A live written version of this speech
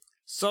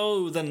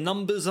So the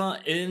numbers are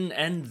in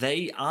and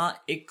they are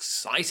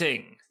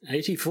exciting.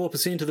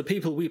 84% of the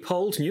people we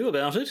polled knew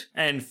about it.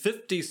 And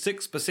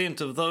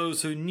 56% of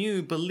those who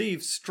knew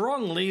believed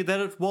strongly that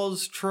it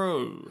was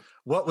true.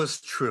 What was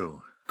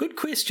true? Good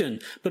question,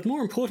 but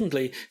more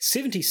importantly,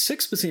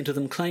 76% of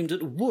them claimed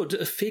it would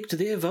affect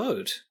their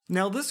vote.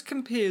 Now this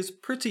compares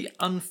pretty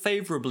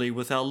unfavourably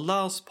with our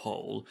last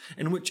poll,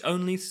 in which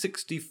only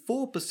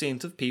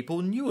 64% of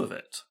people knew of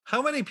it.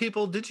 How many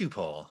people did you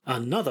poll?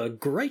 Another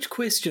great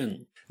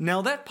question.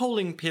 Now that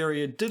polling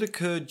period did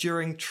occur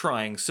during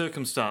trying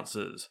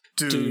circumstances.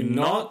 Do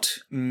not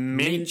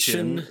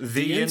mention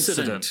the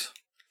incident.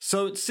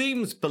 So it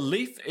seems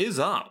belief is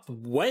up.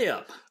 Way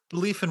up.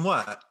 Belief in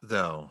what,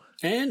 though?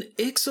 An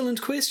excellent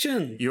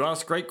question. You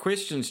ask great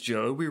questions,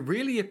 Joe. We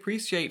really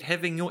appreciate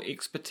having your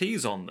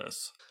expertise on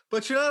this.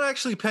 But you're not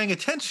actually paying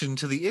attention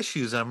to the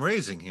issues I'm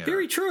raising here.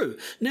 Very true.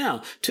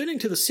 Now, turning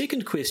to the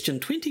second question,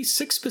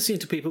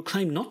 26% of people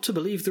claim not to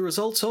believe the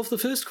results of the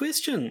first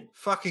question.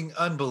 Fucking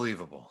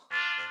unbelievable.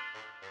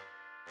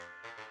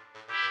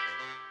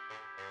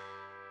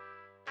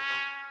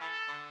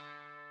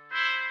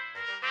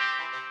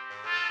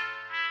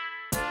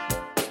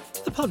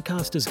 The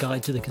Podcaster's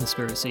Guide to the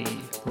Conspiracy,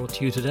 brought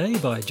to you today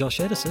by Josh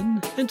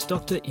Addison and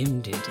Dr.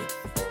 M. Dentith.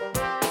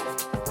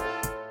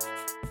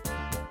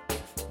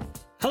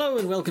 Hello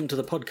and welcome to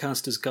the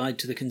Podcaster's Guide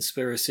to the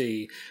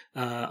Conspiracy.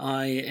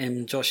 I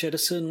am Josh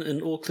Addison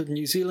in Auckland,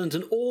 New Zealand,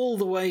 and all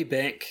the way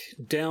back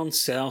down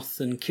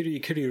south in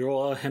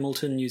Kirikiriroa,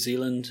 Hamilton, New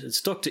Zealand,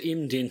 it's Dr.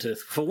 M. Dentith.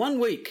 For 1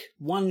 week,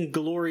 one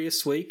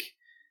glorious week,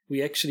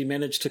 we actually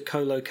managed to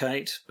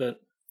co-locate,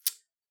 but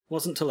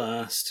wasn't to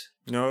last.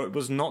 No, it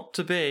was not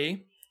to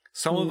be.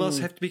 Some of us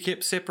have to be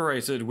kept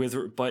separated,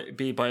 whether it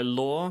be by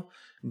law,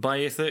 by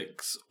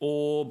ethics,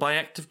 or by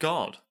act of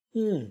God.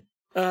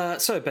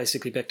 So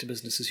basically back to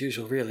business as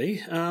usual,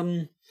 really.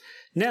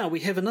 Now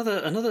we have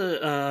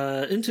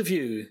another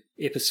interview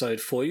episode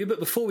for you, but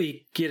before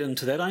we get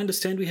into that, I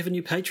understand we have a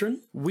new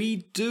patron?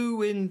 We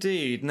do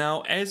indeed.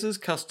 Now, as is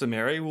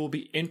customary, we'll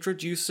be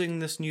introducing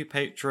this new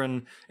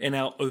patron in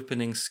our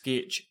opening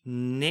sketch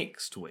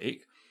next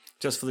week.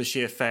 Just for the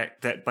sheer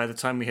fact that by the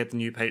time we had the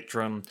new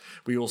patron,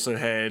 we also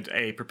had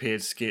a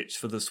prepared sketch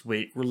for this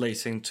week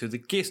relating to the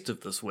guest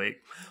of this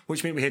week,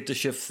 which meant we had to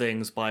shift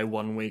things by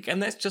 1 week.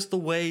 And that's just the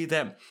way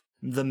that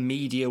the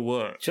media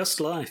works. Just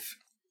life.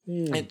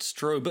 It's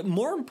true. But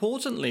more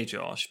importantly,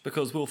 Josh,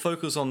 because we'll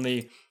focus on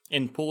the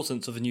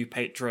importance of a new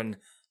patron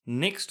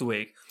next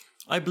week,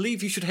 I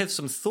believe you should have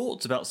some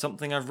thoughts about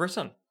something I've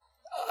written.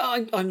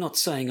 I'm not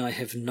saying I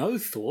have no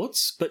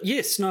thoughts, but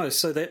yes, no,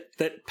 so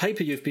that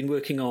paper you've been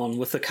working on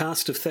with the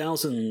cast of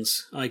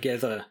thousands, I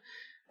gather,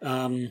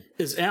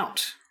 is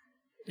out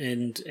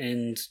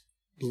and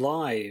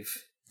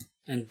live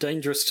and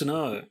dangerous to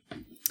know.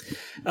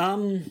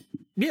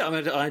 Yeah, I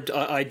mean,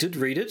 I did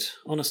read it,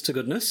 honest to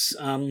goodness.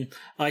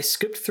 I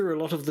skipped through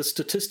a lot of the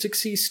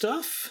statistics-y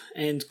stuff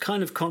and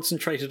kind of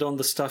concentrated on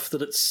the stuff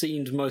that it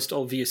seemed most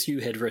obvious you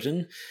had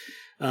written.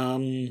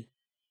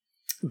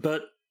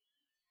 But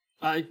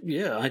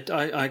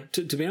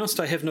to be honest,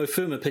 I have no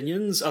firm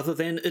opinions other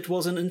than it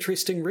was an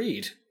interesting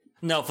read.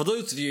 Now, for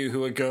those of you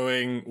who are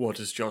going,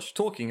 what is Josh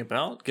talking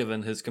about,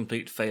 given his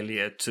complete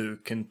failure to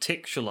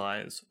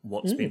contextualize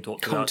what's been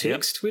talked about here?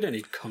 Context? We don't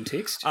need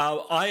context.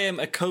 I am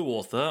a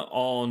co-author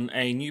on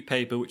a new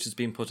paper which has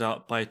been put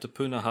out by Te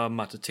Pūnaha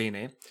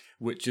Matatini,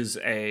 which is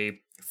a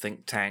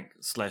think tank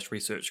 /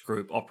 research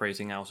group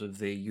operating out of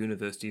the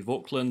University of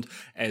Auckland,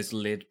 as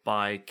led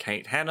by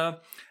Kate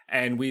Hanna.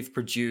 And we've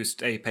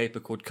produced a paper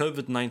called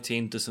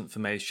COVID-19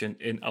 Disinformation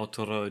in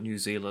Aotearoa New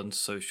Zealand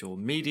Social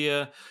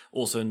Media,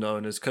 also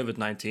known as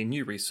COVID-19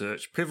 New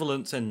Research,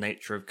 Prevalence and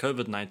Nature of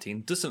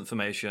COVID-19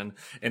 Disinformation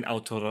in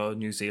Aotearoa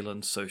New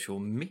Zealand Social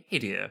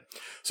Media.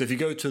 So if you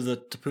go to the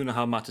Te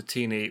Pūnaha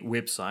Matatini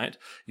website,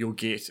 you'll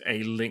get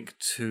a link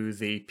to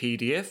the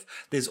PDF.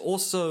 There's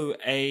also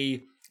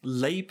a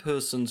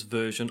layperson's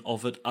version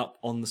of it up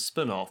on the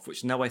spin-off,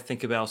 which now I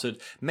think about it,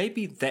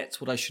 maybe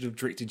that's what I should have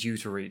directed you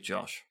to read,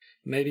 Josh.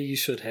 Maybe you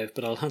should have,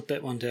 but I'll hunt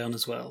that one down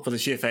as well. For the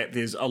sheer fact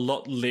there's a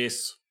lot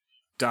less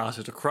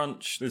data to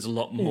crunch, there's a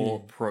lot more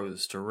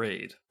prose to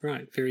read.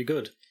 Right, very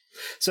good.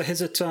 So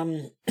has it,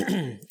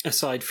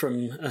 aside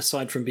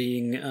from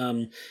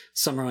being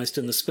summarised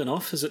in the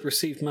spin-off, has it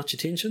received much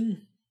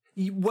attention?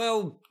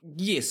 Well,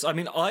 yes. I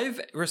mean, I've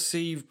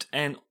received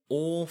an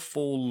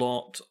awful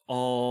lot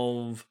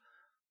of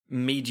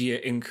media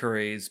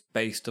inquiries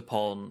based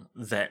upon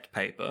that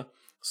paper.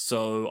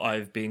 So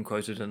I've been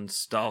quoted in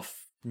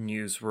Stuff,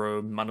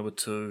 Newsroom,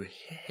 Manawatu,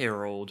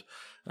 Herald,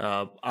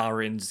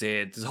 RNZ.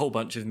 There's a whole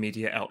bunch of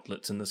media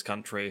outlets in this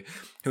country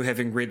who,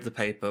 having read the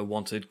paper,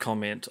 wanted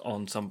comment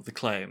on some of the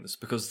claims.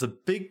 Because the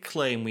big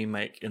claim we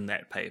make in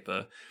that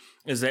paper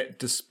is that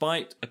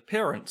despite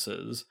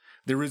appearances,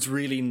 there is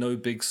really no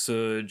big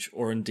surge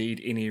or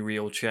indeed any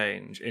real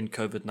change in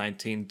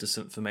COVID-19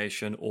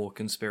 disinformation or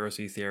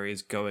conspiracy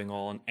theories going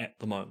on at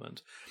the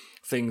moment.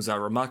 Things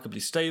are remarkably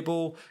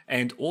stable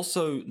and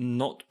also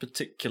not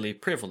particularly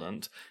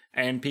prevalent,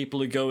 and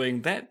people are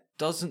going, that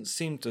doesn't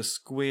seem to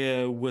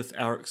square with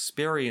our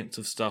experience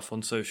of stuff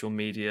on social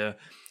media,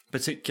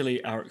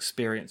 particularly our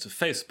experience of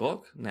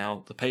Facebook.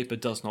 Now, the paper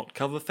does not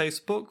cover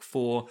Facebook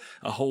for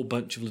a whole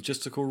bunch of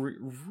logistical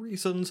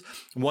reasons,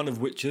 one of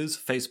which is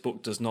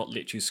Facebook does not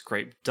let you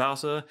scrape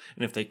data,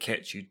 and if they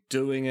catch you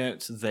doing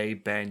it, they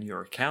ban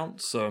your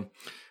account. So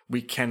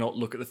we cannot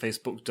look at the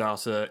Facebook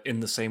data in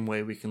the same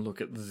way we can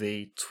look at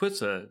the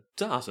Twitter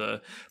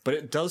data, but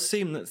it does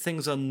seem that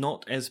things are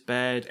not as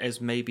bad as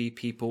maybe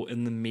people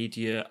in the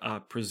media are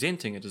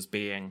presenting it as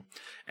being.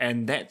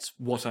 And that's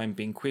what I'm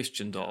being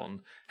questioned on.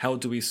 How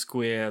do we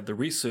square the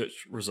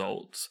research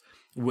results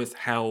with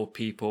how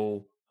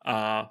people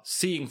are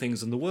seeing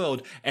things in the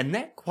world? And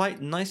that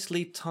quite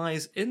nicely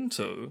ties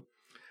into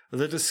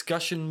the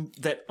discussion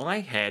that I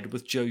had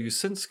with Joe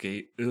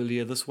Uscinski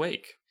earlier this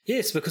week.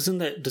 Yes, because in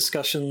that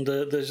discussion,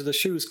 the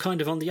shoe's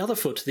kind of on the other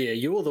foot there.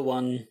 You're the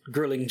one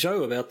grilling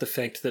Joe about the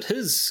fact that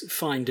his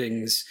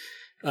findings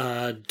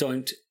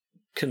don't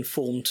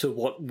conform to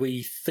what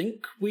we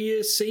think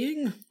we're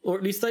seeing, or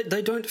at least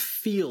they don't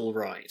feel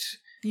right.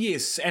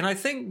 Yes, and I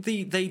think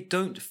the "they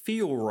don't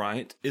feel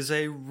right" is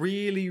a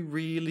really,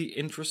 really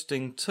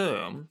interesting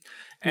term,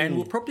 and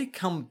we'll probably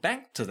come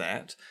back to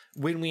that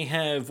when we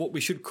have what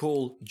we should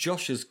call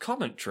Josh's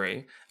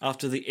commentary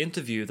after the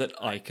interview that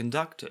I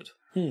conducted.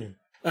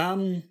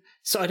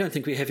 So I don't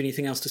think we have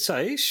anything else to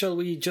say. Shall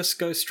we just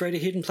go straight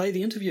ahead and play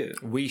the interview?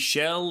 We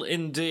shall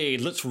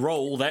indeed. Let's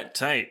roll that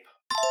tape.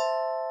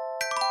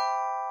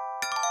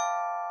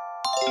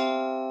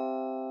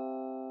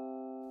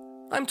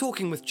 I'm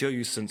talking with Joe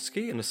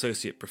Uscinski, an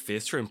associate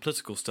professor in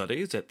political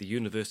studies at the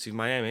University of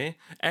Miami,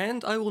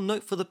 and I will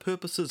note for the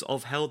purposes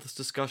of how this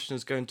discussion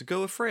is going to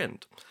go, a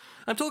friend.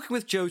 I'm talking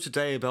with Joe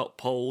today about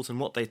polls and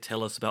what they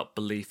tell us about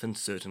belief in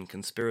certain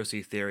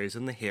conspiracy theories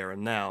in the here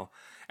and now.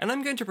 And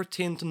I'm going to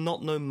pretend to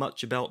not know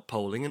much about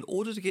polling in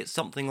order to get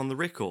something on the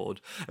record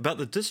about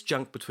the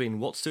disjunct between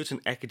what certain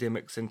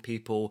academics and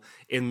people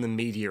in the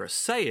media are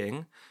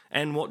saying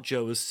and what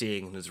Joe is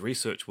seeing in his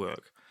research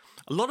work.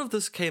 A lot of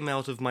this came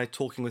out of my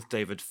talking with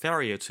David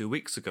Farrier 2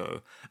 weeks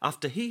ago,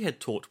 after he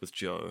had talked with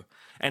Joe,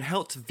 and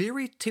how it's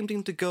very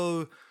tempting to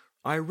go,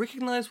 I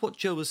recognise what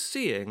Joe is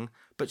seeing,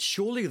 but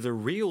surely the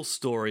real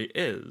story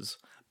is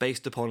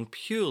based upon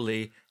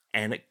purely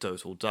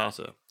anecdotal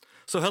data.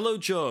 So hello,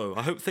 Joe.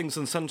 I hope things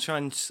in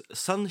Sunshine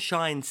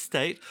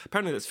State.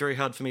 Apparently that's very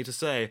hard for me to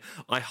say.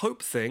 I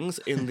hope things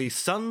in the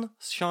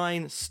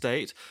Sunshine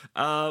State,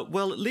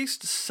 well, at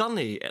least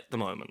sunny at the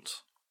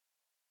moment.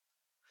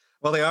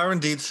 Well, they are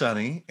indeed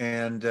sunny,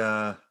 and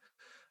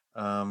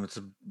it's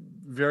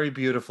very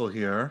beautiful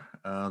here.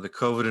 The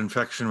COVID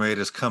infection rate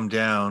has come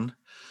down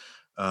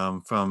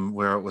from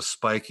where it was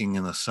spiking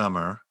in the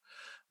summer.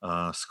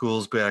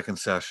 School's back in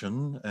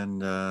session,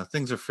 and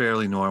things are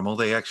fairly normal.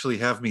 They actually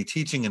have me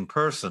teaching in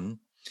person,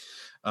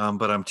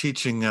 but I'm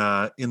teaching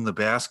in the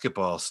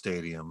basketball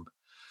stadium.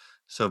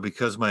 So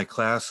because my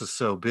class is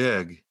so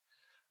big,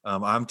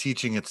 I'm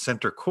teaching at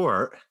center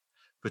court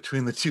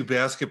between the two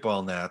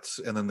basketball nets,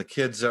 and then the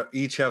kids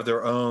each have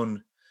their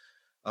own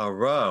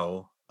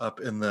row up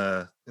in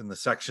the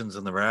sections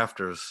in the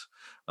rafters,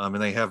 and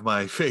they have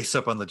my face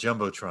up on the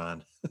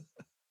jumbotron.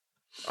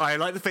 I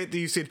like the fact that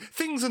you said,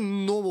 things are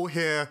normal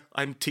here,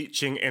 I'm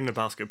teaching in a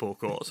basketball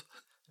court.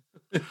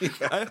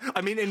 Yeah.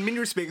 I mean, in many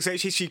respects,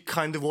 actually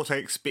kind of what I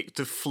expect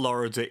of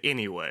Florida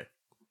anyway.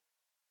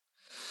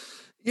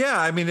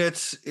 Yeah, I mean, there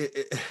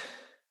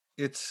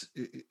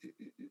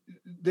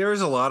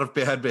is a lot of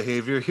bad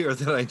behavior here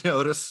that I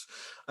notice.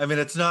 I mean,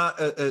 it's not,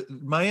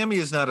 Miami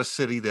is not a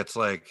city that's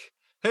like,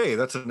 hey,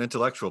 that's an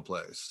intellectual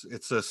place.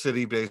 It's a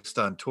city based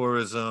on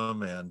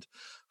tourism and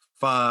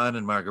fun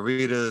and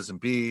margaritas and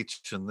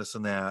beach and this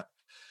and that.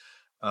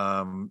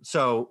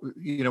 So,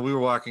 we were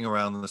walking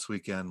around this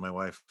weekend, my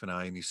wife and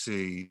I, and you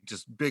see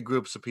just big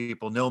groups of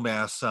people, no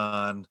masks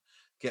on,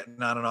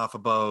 getting on and off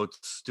of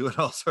boats, doing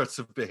all sorts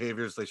of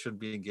behaviors they shouldn't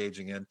be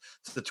engaging in.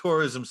 It's the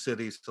tourism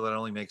city, so that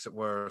only makes it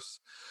worse.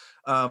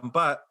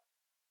 But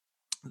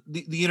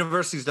the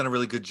university's done a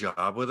really good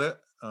job with it,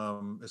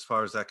 as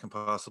far as that can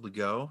possibly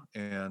go.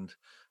 And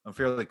I'm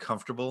fairly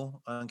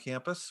comfortable on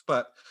campus,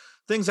 but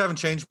things haven't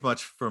changed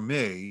much for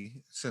me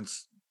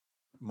since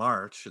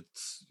March.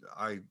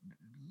 I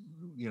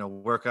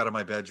work out of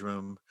my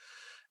bedroom,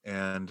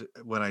 and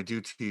when I do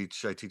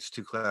teach, I teach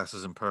 2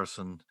 classes in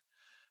person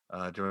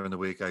during the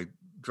week. I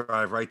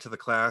drive right to the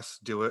class,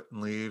 do it,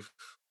 and leave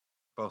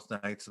both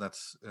nights,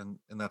 and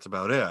that's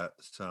about it.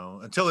 So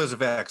until there's a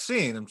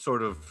vaccine, I'm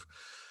sort of,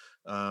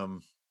 I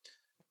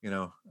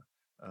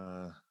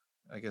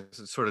guess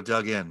it's sort of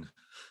dug in.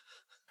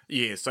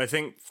 Yes, I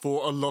think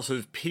for a lot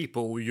of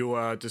people, you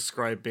are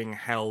describing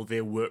how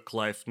their work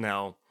life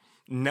now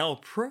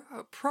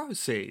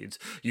proceeds.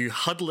 You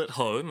huddle at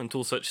home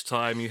until such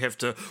time you have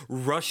to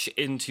rush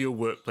into your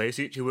workplace,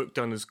 get your work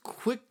done as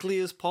quickly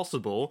as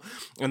possible,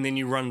 and then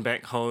you run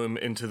back home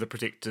into the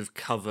protective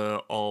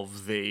cover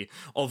of the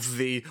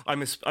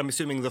I'm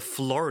assuming the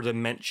Florida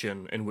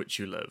mansion in which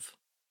you live.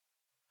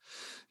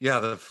 Yeah,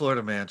 the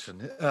Florida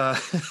mansion.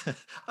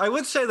 I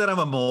would say that I'm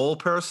a mole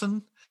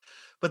person,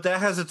 but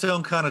that has its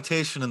own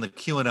connotation in the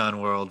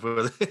QAnon world.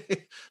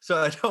 So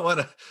I don't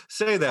want to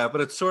say that,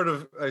 but it's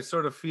I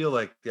sort of feel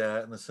like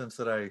that in the sense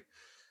that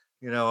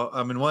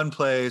I'm in one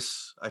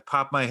place, I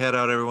pop my head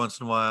out every once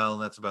in a while,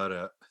 and that's about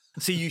it.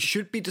 So you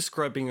should be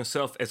describing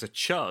yourself as a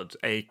chud,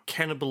 a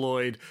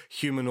cannibaloid,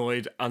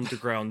 humanoid,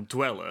 underground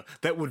dweller.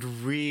 That would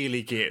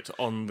really get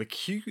on the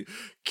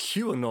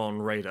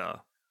QAnon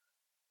radar.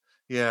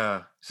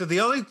 Yeah. So the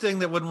only thing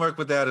that wouldn't work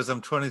with that is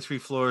I'm 23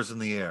 floors in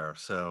the air,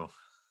 so...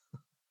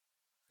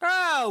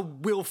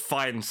 We'll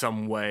find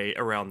some way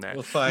around that.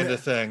 We'll find a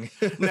thing.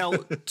 Now,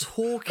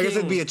 talking... I guess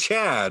it'd be a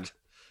Chad.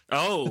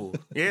 Oh,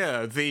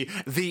 yeah,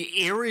 the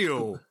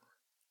aerial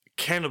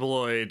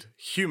cannibaloid,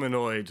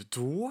 humanoid,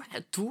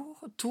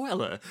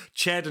 dweller,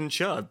 Chad and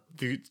Chud,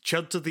 the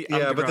Chud to the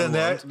underground.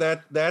 Yeah, but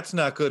then that's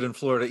not good in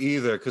Florida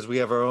either, because we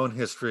have our own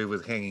history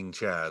with hanging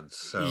Chads.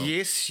 So.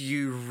 Yes,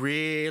 you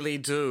really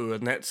do,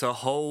 and that's a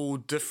whole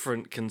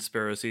different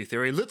conspiracy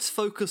theory. Let's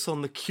focus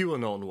on the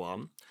QAnon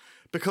one,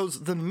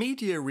 because the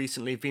media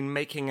recently have been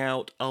making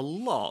out a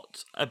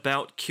lot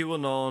about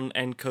QAnon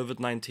and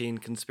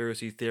COVID-19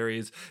 conspiracy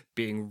theories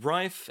being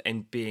rife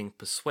and being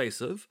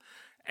persuasive.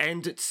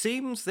 And it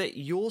seems that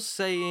you're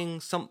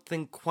saying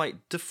something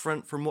quite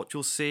different from what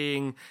you're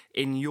seeing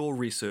in your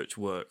research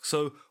work.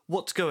 So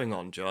what's going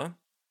on, Joe?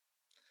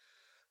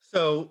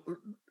 So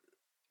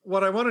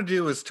what I want to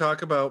do is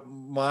talk about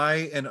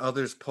my and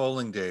others'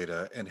 polling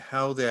data and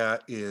how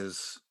that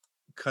is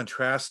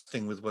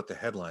contrasting with what the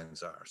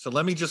headlines are. So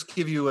let me just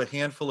give you a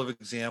handful of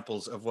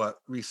examples of what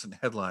recent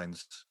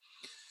headlines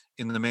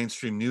in the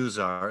mainstream news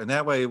are. And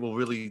that way it will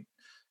really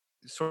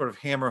sort of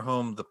hammer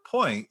home the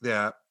point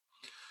that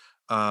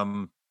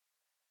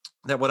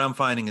that what I'm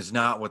finding is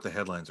not what the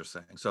headlines are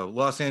saying. So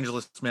Los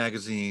Angeles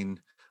Magazine,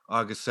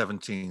 August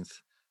 17th,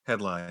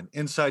 headline,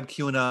 Inside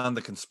QAnon,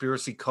 the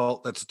conspiracy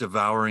cult that's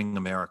devouring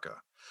America.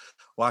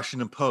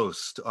 Washington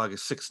Post,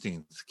 August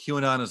 16th,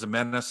 QAnon is a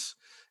menace,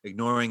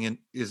 ignoring it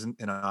isn't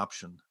an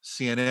option.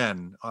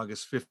 CNN,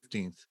 August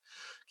 15th,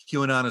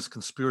 QAnon is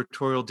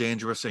conspiratorial,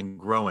 dangerous, and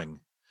growing,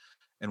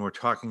 and we're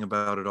talking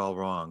about it all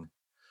wrong.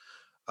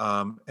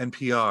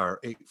 NPR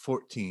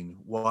 814,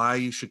 why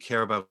you should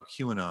care about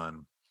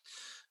QAnon.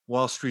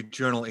 Wall Street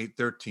Journal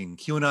 813,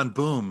 QAnon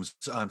booms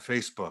on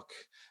Facebook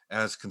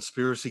as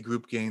conspiracy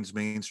group gains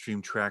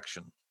mainstream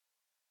traction.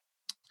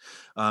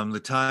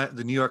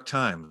 The New York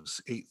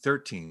Times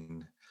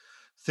 813,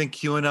 think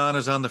QAnon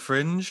is on the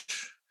fringe?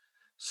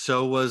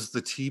 So was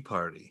the Tea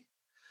Party.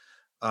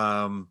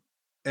 NBC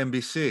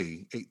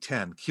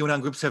 810,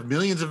 QAnon groups have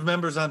millions of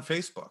members on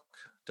Facebook,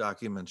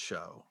 documents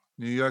show.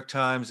 New York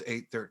Times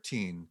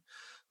 813,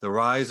 the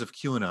rise of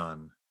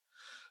QAnon.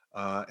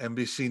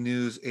 NBC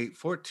News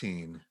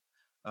 814,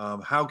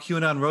 how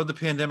QAnon rode the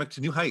pandemic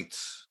to new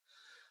heights.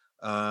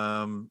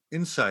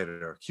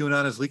 Insider,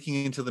 QAnon is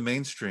leaking into the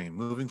mainstream,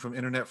 moving from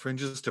internet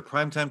fringes to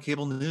primetime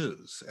cable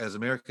news as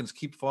Americans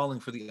keep falling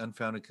for the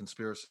unfounded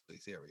conspiracy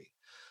theory.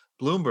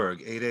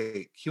 Bloomberg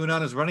 88,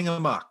 QAnon is running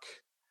amok.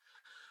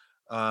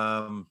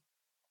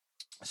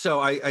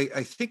 So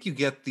I think you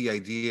get the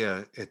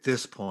idea at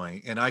this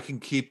point, and I can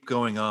keep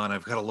going on.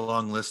 I've got a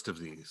long list of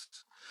these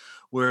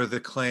where the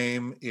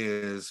claim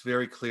is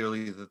very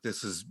clearly that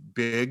this is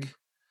big,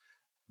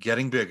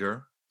 getting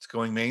bigger. It's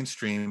going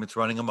mainstream. It's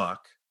running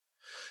amok.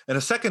 And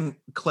a second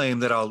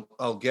claim that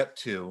I'll get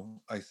to,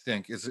 I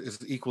think, is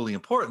equally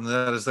important.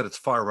 That is that it's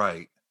far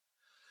right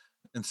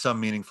in some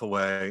meaningful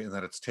way, and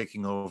that it's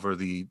taking over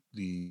the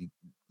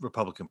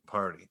Republican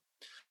Party.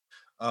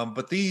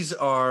 But these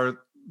are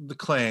the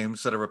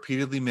claims that are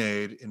repeatedly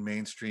made in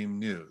mainstream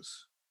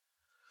news.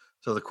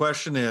 So the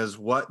question is,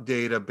 what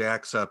data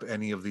backs up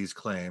any of these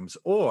claims,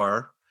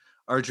 or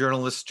are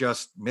journalists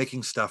just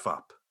making stuff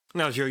up?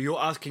 Now, Joe, you're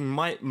asking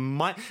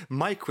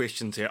my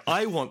questions here.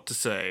 I want to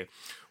say,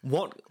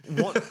 what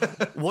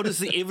is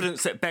the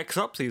evidence that backs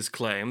up these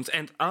claims,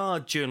 and are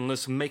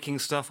journalists making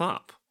stuff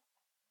up?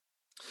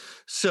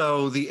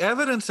 So the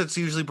evidence that's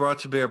usually brought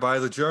to bear by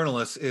the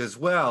journalists is,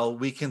 well,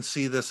 we can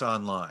see this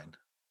online.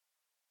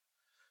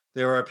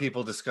 There are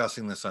people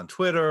discussing this on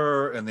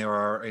Twitter, and there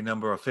are a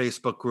number of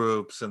Facebook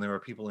groups, and there are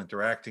people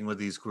interacting with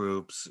these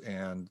groups,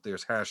 and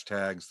there's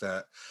hashtags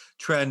that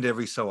trend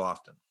every so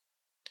often.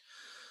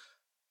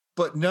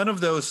 But none of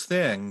those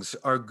things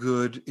are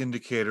good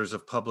indicators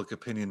of public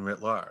opinion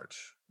writ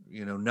large.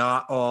 You know,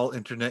 not all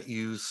internet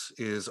use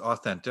is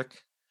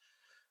authentic.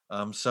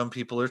 Some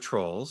people are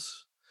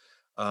trolls.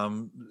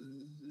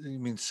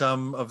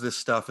 Some of this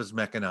stuff is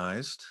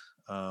mechanized.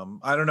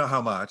 I don't know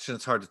how much, and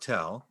it's hard to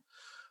tell.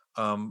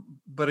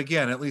 But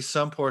again, at least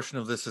some portion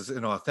of this is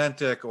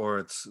inauthentic, or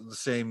it's the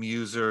same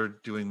user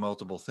doing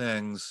multiple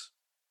things.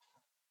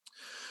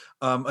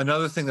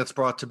 Another thing that's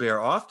brought to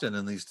bear often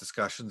in these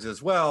discussions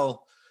is,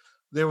 well,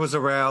 there was a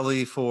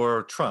rally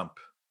for Trump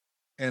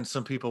and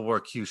some people wore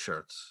Q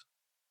shirts.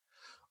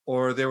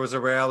 Or there was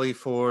a rally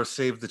for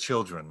Save the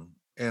Children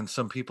and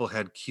some people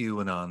had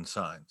QAnon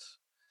signs.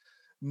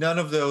 None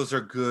of those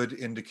are good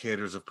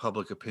indicators of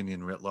public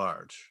opinion writ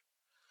large.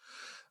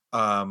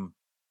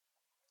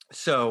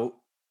 So,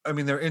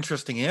 they're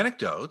interesting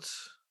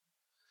anecdotes,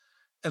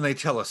 and they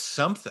tell us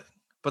something,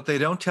 but they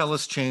don't tell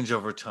us change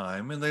over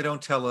time, and they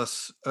don't tell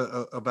us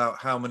about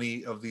how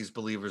many of these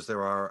believers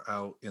there are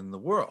out in the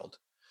world.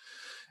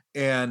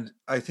 And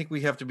I think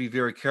we have to be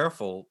very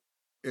careful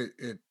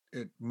at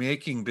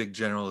making big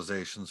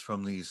generalizations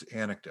from these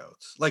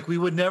anecdotes. Like, we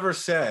would never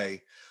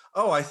say,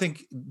 oh, I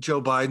think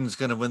Joe Biden's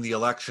going to win the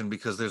election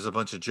because there's a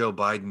bunch of Joe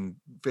Biden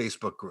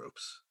Facebook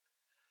groups.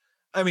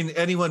 I mean,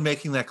 anyone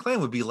making that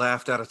claim would be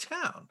laughed out of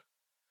town.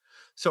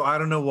 So I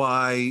don't know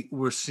why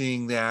we're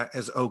seeing that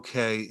as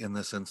okay in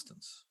this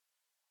instance.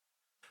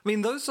 I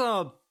mean, those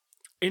are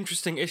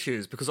interesting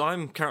issues because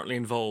I'm currently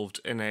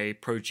involved in a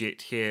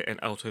project here in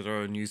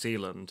Aotearoa, New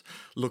Zealand,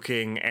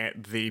 looking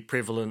at the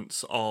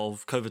prevalence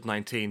of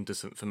COVID-19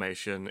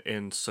 disinformation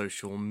in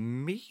social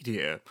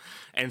media.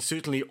 And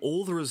certainly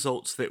all the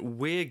results that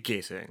we're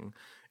getting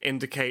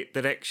indicate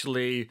that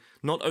actually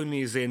not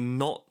only is there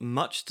not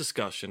much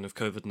discussion of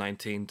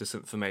COVID-19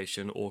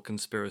 disinformation or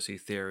conspiracy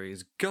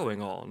theories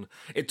going on,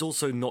 it's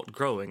also not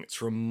growing.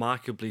 It's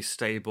remarkably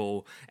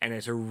stable and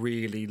at a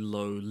really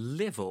low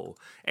level.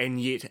 And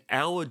yet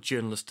our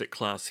journalistic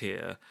class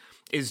here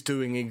is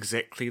doing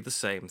exactly the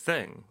same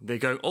thing. They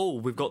go, oh,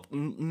 we've got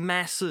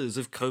masses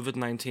of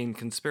COVID-19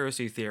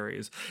 conspiracy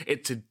theories.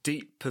 It's a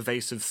deep,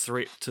 pervasive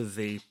threat to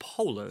the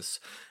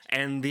polis.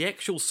 And the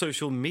actual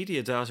social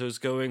media data is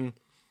going,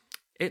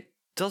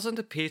 doesn't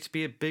appear to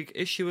be a big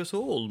issue at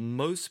all.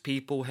 Most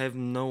people have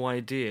no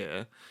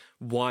idea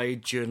why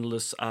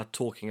journalists are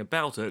talking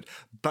about it,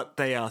 but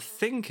they are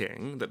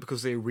thinking that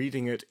because they're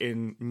reading it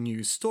in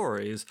news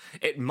stories,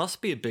 it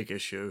must be a big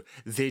issue.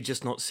 They're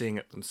just not seeing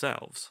it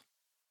themselves.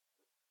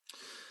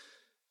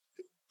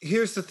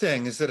 Here's the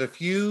thing, is that if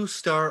you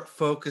start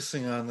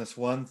focusing on this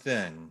one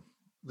thing,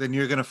 then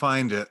you're going to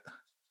find it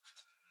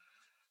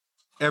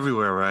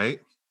everywhere,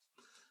 right?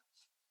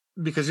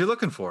 Because you're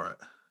looking for it.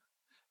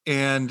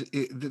 And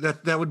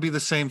that would be the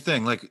same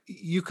thing. Like,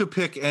 you could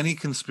pick any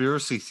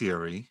conspiracy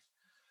theory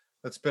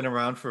that's been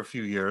around for a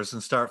few years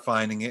and start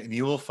finding it, and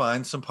you will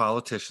find some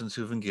politicians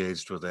who've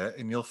engaged with it,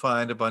 and you'll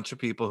find a bunch of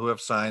people who have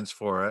signs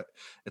for it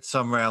at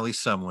some rally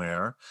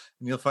somewhere,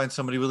 and you'll find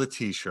somebody with a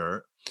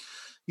t-shirt.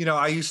 You know,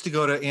 I used to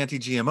go to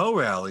anti-GMO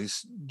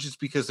rallies just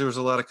because there was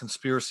a lot of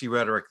conspiracy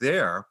rhetoric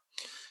there.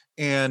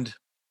 And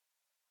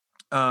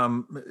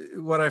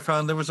what I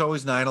found, there was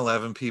always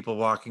 9/11 people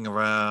walking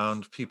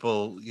around,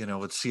 people, you know,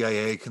 with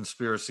CIA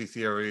conspiracy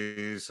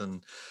theories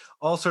and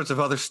all sorts of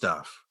other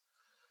stuff.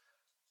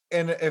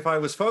 And if I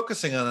was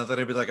focusing on it, then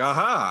I'd be like,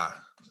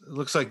 aha, it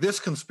looks like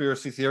this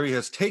conspiracy theory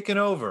has taken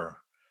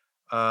over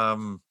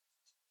the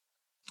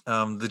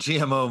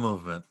GMO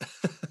movement.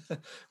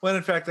 When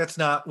in fact, that's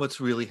not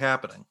what's really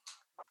happening.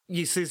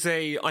 Yes,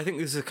 I think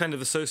there's a kind of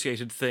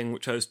associated thing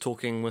which I was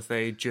talking with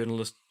a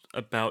journalist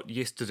about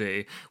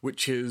yesterday,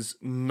 which is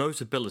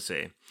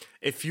notability.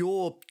 If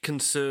you're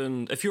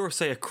concerned, if you're,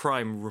 say, a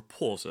crime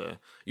reporter,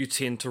 you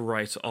tend to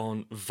write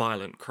on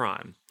violent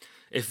crime.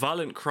 If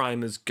violent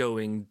crime is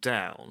going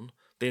down,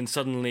 then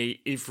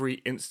suddenly every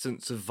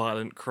instance of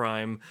violent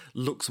crime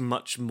looks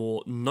much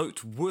more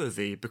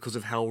noteworthy because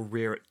of how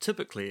rare it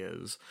typically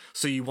is.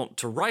 So you want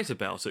to write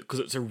about it because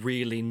it's a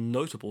really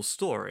notable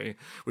story,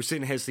 which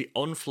then has the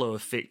on-flow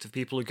effect of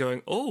people are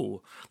going,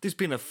 oh, there's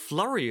been a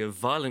flurry of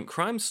violent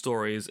crime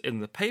stories in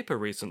the paper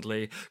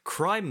recently.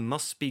 Crime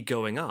must be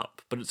going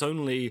up, but it's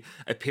only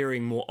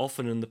appearing more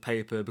often in the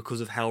paper because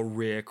of how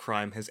rare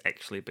crime has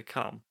actually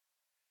become.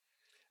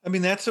 I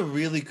mean, that's a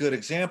really good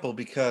example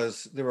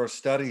because there are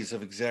studies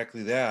of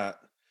exactly that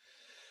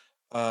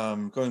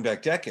going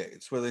back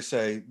decades where they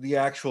say the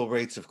actual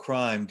rates of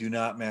crime do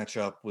not match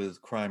up with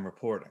crime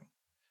reporting.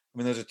 I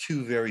mean, those are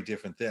two very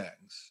different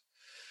things.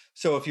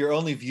 So if your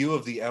only view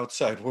of the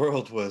outside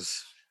world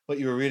was what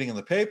you were reading in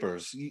the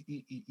papers,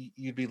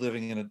 you'd be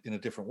living in a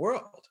different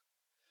world,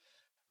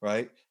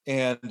 right?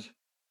 And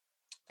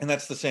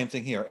that's the same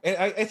thing here. And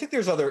I think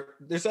there's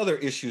other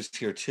issues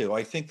here too.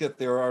 I think that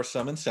there are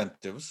some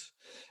incentives.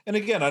 And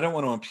again, I don't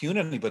want to impugn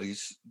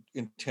anybody's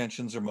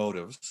intentions or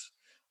motives.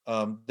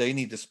 They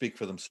need to speak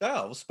for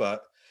themselves.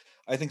 But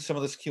I think some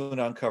of this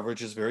QAnon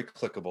coverage is very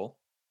clickable.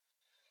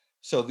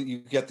 So that you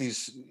get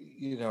these,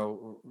 you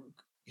know,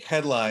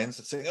 headlines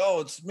that say,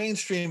 oh, it's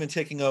mainstream and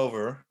taking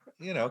over,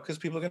 you know, because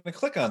people are going to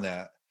click on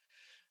that.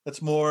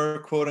 That's more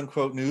quote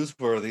unquote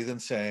newsworthy than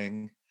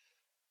saying,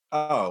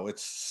 oh,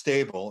 it's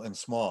stable and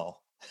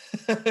small,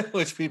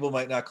 which people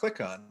might not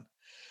click on.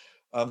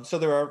 So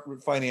there are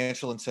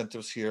financial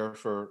incentives here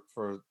for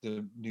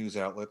the news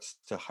outlets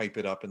to hype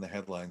it up in the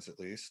headlines, at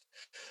least.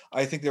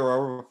 I think there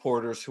are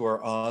reporters who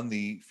are on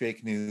the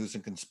fake news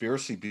and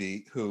conspiracy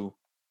beat who,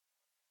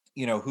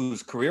 you know,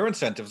 whose career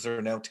incentives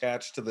are now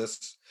attached to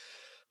this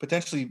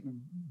potentially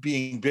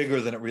being bigger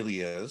than it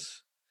really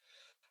is.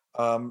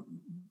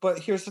 But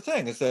here's the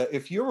thing, is that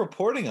if you're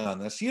reporting on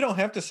this, you don't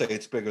have to say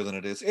it's bigger than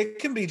it is. It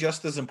can be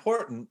just as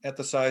important at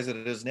the size that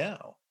it is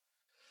now.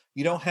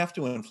 You don't have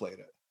to inflate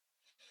it.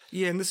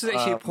 Yeah, and this is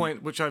actually a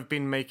point which I've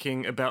been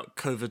making about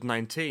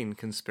COVID-19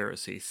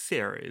 conspiracy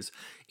theories.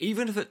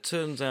 Even if it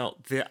turns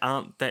out there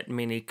aren't that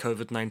many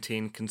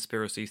COVID-19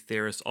 conspiracy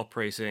theorists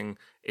operating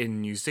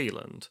in New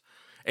Zealand,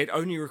 it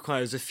only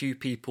requires a few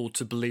people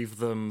to believe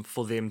them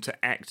for them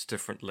to act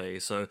differently.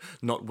 So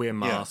not wear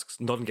masks,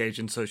 not engage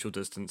in social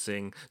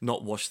distancing,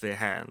 not wash their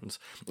hands,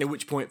 at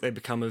which point they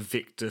become a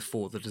vector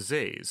for the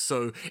disease.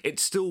 So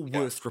it's still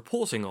worth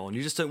reporting on.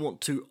 You just don't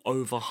want to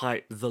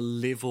overhype the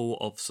level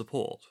of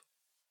support.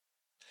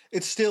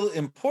 It's still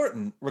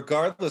important,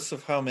 regardless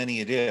of how many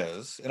it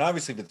is. And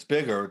obviously, if it's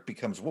bigger, it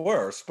becomes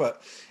worse.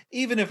 But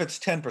even if it's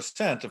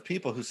 10% of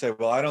people who say,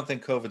 well, I don't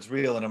think COVID's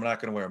real and I'm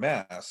not going to wear a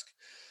mask,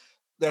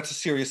 that's a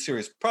serious,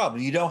 serious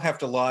problem. You don't have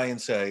to lie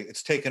and say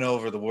it's taken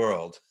over the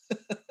world,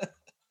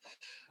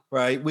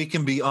 right? We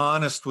can be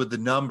honest with the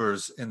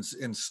numbers and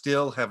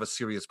still have a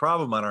serious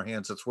problem on our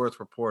hands that's worth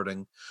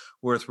reporting,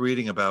 worth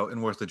reading about,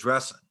 and worth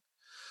addressing.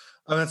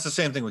 I mean, it's the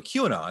same thing with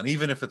QAnon.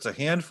 Even if it's a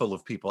handful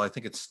of people, I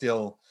think it's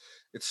still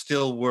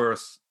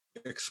worth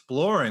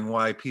exploring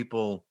why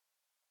people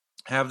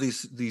have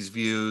these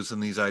views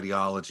and these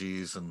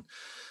ideologies,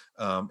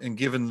 and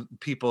given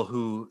people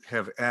who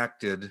have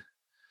acted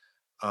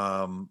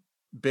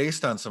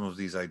based on some of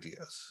these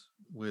ideas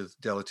with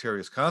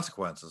deleterious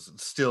consequences,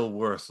 it's still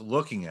worth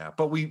looking at.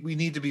 But we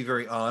need to be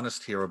very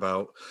honest here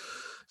about,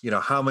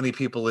 how many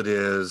people it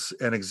is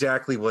and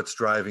exactly what's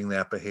driving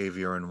that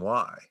behavior and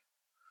why.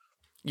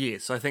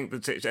 Yes, I think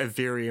that's a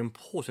very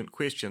important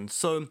question.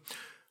 So,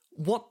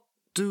 what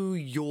do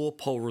your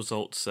poll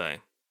results say?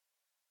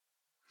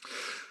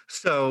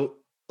 So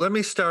let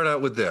me start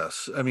out with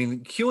this. I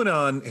mean,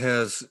 QAnon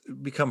has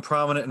become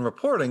prominent in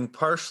reporting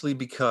partially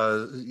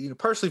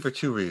for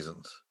two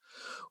reasons.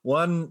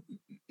 One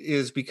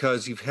is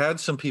because you've had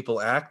some people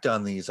act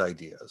on these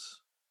ideas.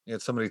 You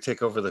had somebody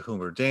take over the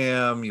Hoover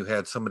Dam. You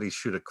had somebody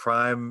shoot a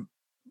crime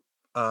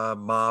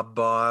mob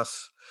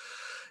boss.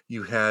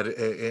 You had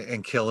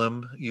and kill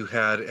him. You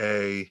had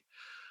a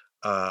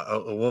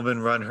woman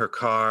run her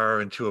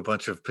car into a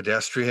bunch of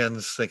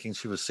pedestrians thinking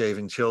she was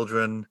saving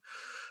children.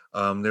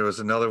 There was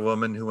another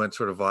woman who went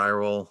sort of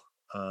viral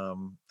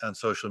on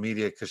social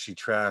media because she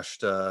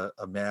trashed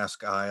a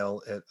mask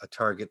aisle at a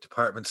Target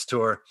department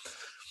store.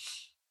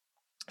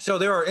 So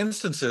there are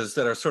instances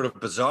that are sort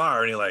of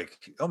bizarre, and you're like,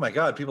 oh my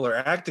God, people are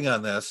acting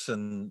on this.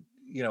 And,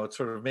 it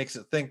sort of makes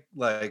it think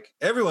like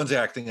everyone's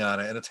acting on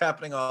it and it's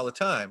happening all the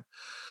time.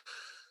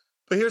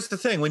 But here's the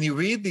thing, when you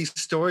read these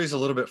stories a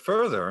little bit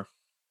further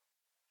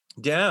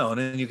down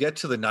and you get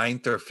to the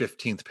 9th or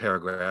 15th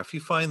paragraph, you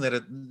find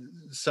that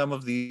some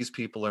of these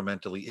people are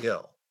mentally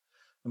ill.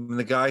 I mean,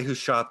 the guy who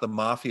shot the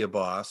mafia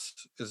boss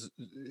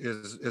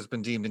has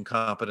been deemed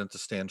incompetent to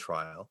stand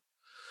trial.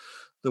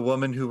 The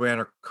woman who ran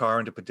her car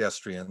into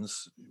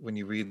pedestrians, when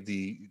you read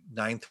the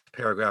 9th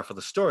paragraph of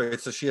the story,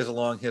 it says she has a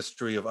long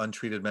history of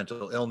untreated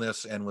mental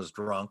illness and was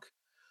drunk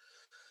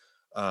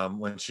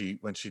when she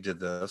did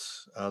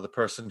this. The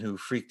person who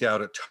freaked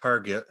out at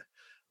Target,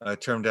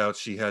 turned out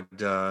she had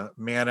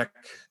manic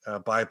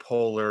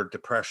bipolar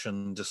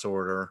depression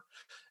disorder,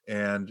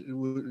 and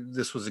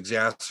this was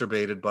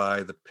exacerbated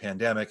by the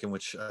pandemic, in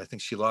which I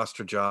think she lost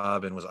her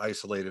job and was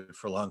isolated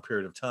for a long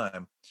period of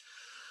time.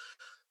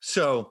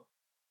 So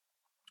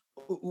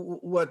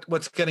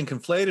what's getting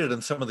conflated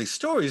in some of these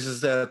stories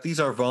is that these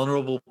are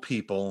vulnerable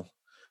people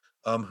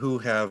who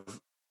have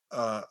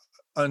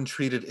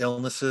untreated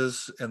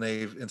illnesses, and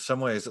in some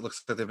ways it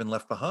looks like they've been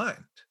left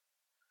behind.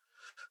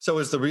 So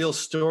is the real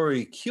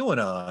story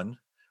QAnon,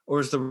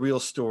 or is the real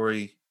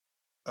story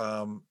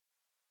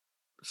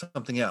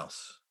something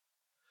else?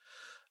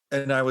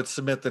 And I would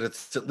submit that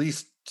it's at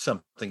least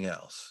something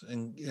else.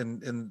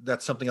 And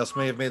that something else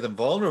may have made them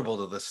vulnerable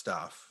to this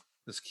stuff,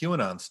 this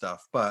QAnon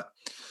stuff. But,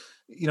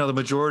 the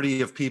majority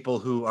of people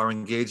who are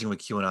engaging with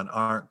QAnon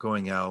aren't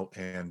going out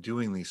and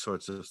doing these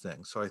sorts of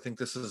things. So I think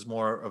this is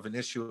more of an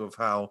issue of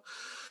how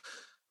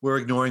we're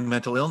ignoring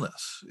mental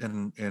illness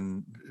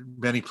in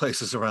many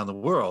places around the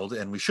world,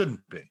 and we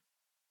shouldn't be,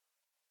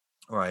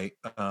 right?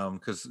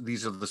 Because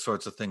these are the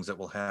sorts of things that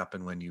will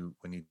happen when you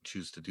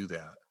choose to do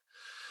that.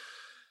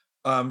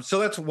 So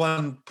that's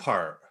one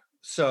part.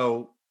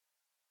 So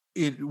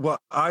what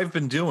I've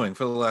been doing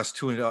for the last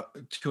two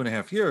and a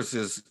half years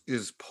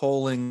is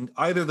polling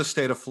either the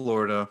state of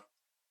Florida,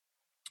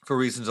 for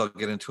reasons I'll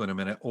get into in a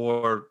minute,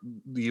 or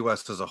the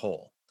U.S. as a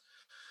whole.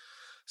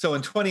 So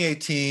in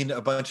 2018,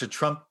 a bunch of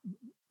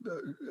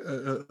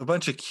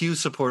Q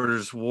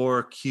supporters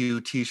wore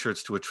Q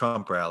T-shirts to a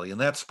Trump rally,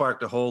 and that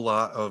sparked a whole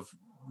lot of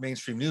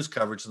mainstream news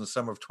coverage in the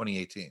summer of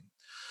 2018.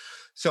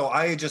 So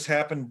I just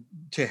happened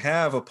to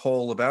have a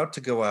poll about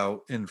to go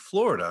out in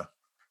Florida.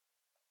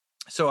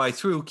 So I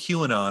threw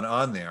QAnon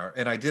on there,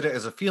 and I did it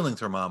as a feeling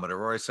thermometer,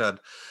 where I said,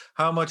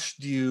 how much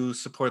do you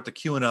support the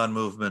QAnon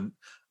movement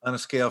on a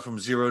scale from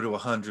 0 to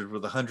 100,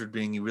 with 100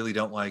 being you really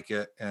don't like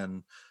it,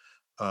 and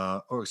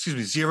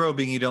 0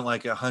 being you don't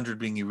like it, 100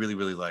 being you really,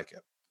 really like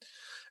it.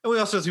 And we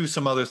also threw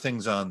some other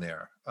things on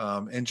there.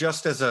 And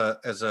just as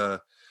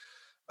a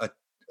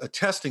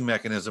testing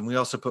mechanism, we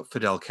also put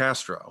Fidel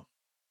Castro.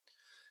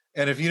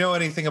 And if you know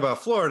anything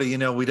about Florida, you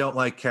know we don't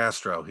like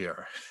Castro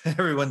here.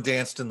 Everyone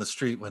danced in the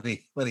street when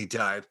he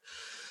died.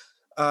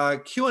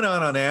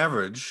 QAnon on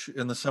average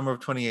in the summer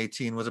of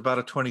 2018 was about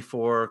a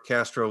 24.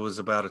 Castro was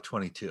about a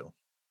 22.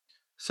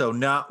 So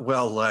not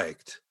well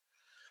liked.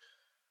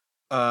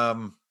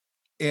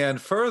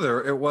 And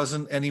further, it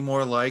wasn't any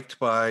more liked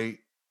by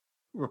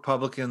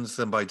Republicans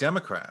than by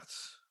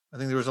Democrats. I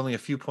think there was only a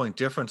few point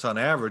difference on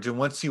average. And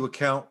once you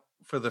account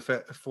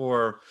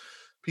for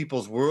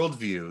people's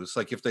worldviews,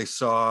 like if they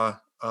saw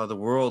the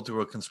world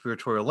through a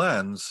conspiratorial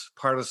lens,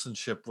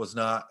 partisanship was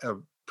not a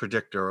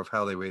predictor of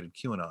how they rated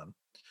QAnon.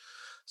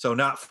 So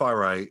not far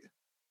right,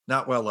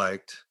 not well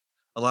liked.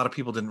 A lot of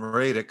people didn't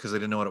rate it because they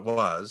didn't know what it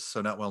was,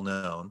 so not well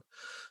known.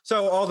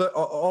 So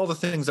all the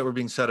things that were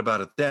being said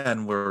about it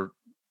then were,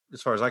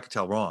 as far as I could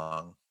tell,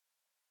 wrong.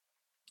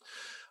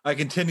 I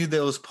continued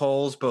those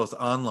polls both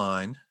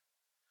online,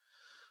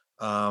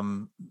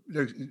 both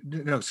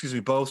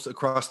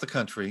across the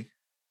country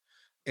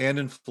and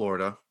in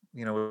Florida,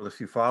 with a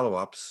few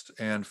follow-ups,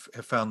 and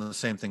have found the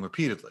same thing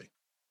repeatedly.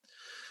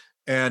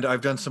 And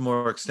I've done some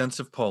more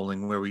extensive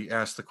polling where we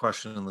ask the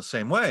question in the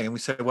same way, and we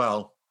say,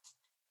 well,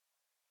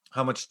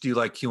 how much do you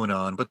like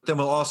QAnon? But then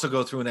we'll also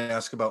go through and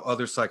ask about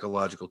other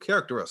psychological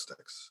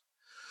characteristics.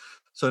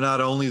 So not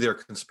only their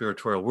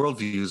conspiratorial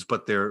worldviews,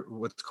 but their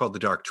what's called the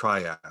dark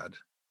triad,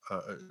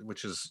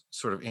 which is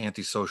sort of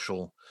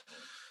antisocial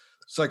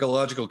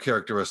psychological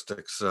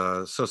characteristics,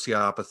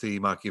 sociopathy,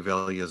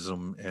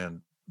 Machiavellism,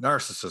 and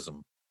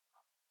narcissism.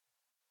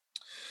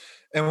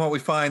 And what we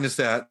find is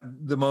that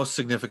the most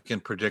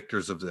significant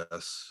predictors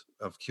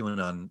of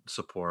QAnon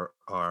support,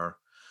 are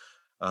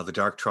the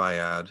dark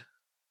triad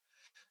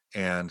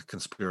and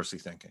conspiracy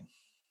thinking.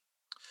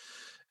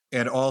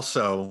 And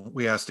also,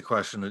 we asked the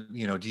question,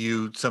 do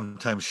you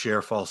sometimes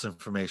share false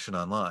information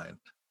online?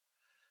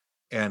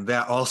 And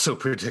that also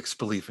predicts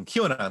belief in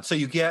QAnon. So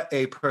you get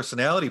a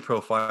personality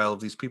profile of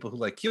these people who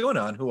like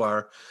QAnon, who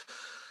are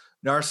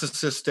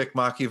narcissistic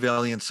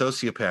Machiavellian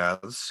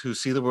sociopaths who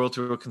see the world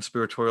through a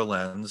conspiratorial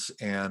lens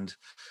and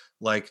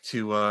like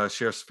to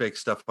share fake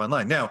stuff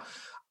online. Now,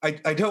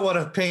 I don't want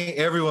to paint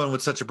everyone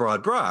with such a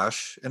broad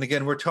brush. And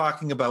again, we're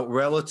talking about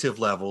relative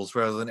levels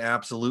rather than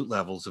absolute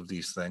levels of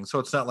these things. So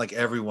it's not like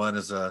everyone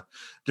is a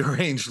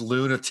deranged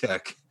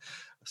lunatic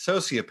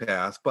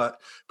sociopath, but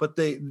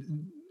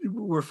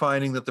we're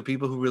finding that the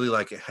people who really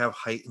like it have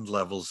heightened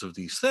levels of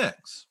these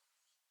things.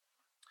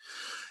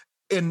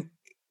 And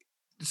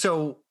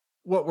so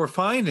what we're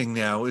finding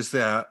now is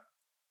that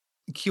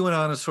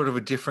QAnon is sort of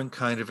a different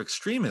kind of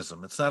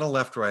extremism. It's not a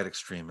left-right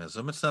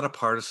extremism. It's not a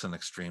partisan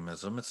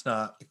extremism. It's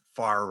not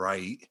far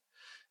right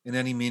in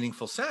any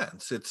meaningful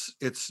sense.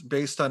 It's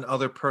based on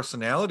other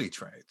personality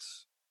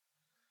traits.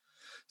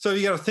 So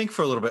you got to think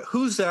for a little bit.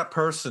 Who's that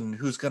person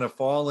who's going to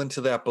fall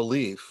into that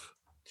belief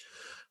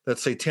that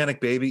satanic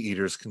baby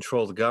eaters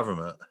control the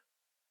government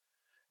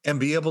and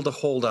be able to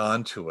hold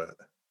on to it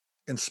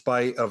in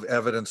spite of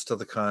evidence to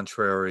the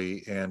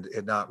contrary and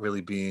it not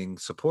really being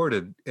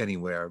supported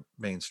anywhere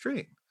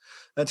mainstream?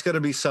 That's going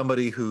to be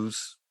somebody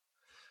who's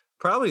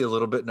probably a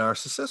little bit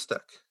narcissistic.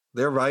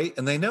 They're right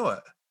and they know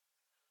it.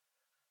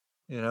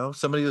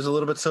 Somebody who's a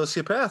little bit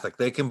sociopathic.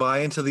 They can buy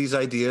into these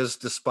ideas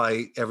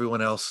despite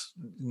everyone else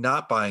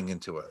not buying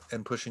into it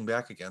and pushing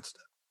back against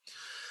it.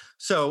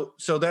 So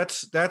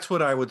that's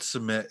what I would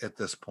submit at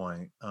this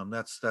point.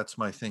 That's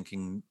my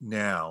thinking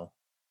now.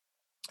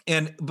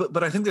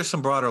 But I think there's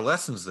some broader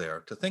lessons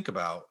there to think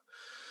about,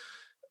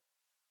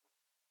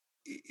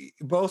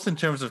 both in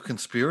terms of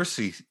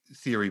conspiracy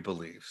theory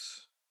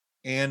beliefs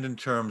and in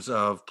terms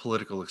of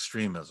political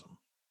extremism.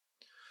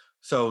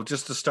 So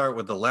just to start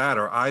with the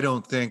latter, I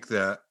don't think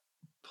that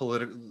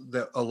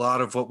a lot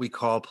of what we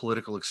call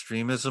political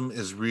extremism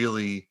is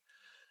really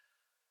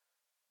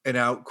an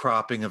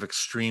outcropping of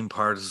extreme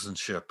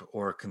partisanship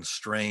or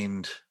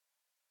constrained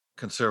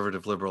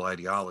conservative liberal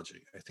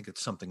ideology. I think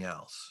it's something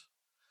else.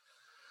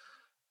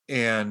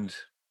 And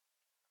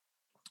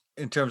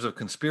in terms of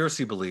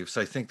conspiracy beliefs,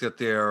 I think that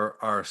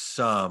there are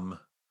some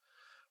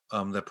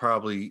that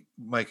probably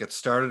might get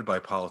started by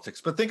politics.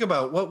 But think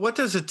about what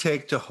does it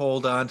take to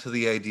hold on to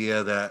the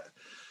idea that,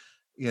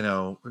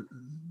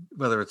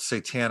 whether it's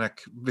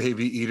satanic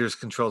baby eaters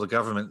control the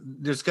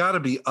government, there's got to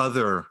be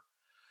other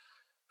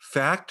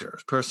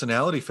factors,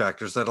 personality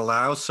factors that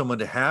allow someone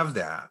to have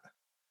that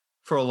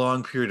for a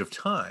long period of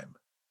time.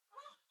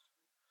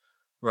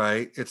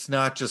 Right? It's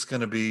not just going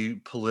to be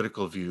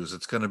political views.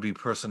 It's going to be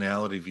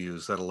personality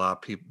views that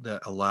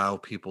allow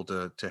people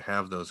to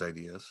have those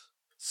ideas.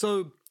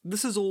 So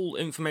this is all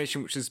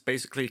information which is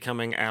basically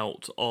coming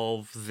out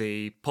of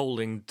the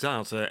polling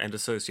data and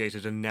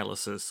associated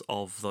analysis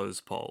of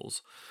those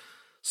polls.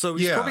 So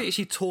we should probably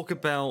actually talk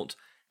about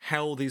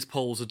how these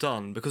polls are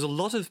done, because a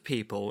lot of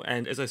people,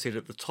 and as I said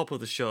at the top of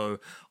the show,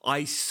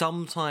 I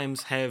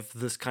sometimes have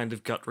this kind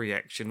of gut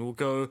reaction. We'll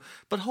go,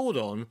 but hold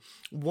on,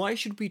 why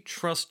should we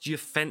trust your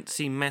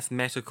fancy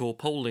mathematical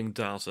polling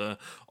data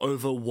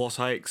over what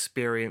I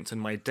experience in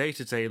my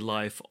day-to-day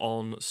life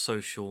on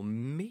social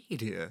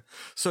media?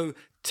 So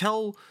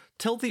tell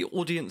tell the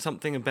audience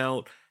something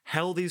about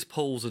how these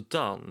polls are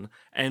done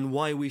and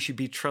why we should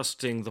be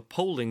trusting the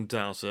polling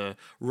data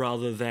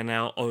rather than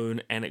our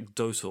own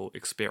anecdotal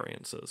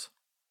experiences.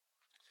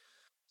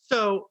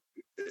 So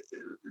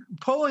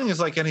polling is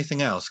like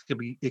anything else.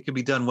 It could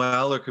be done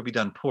well or it could be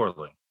done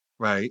poorly,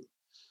 right?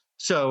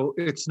 So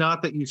it's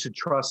not that you should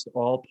trust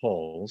all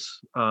polls,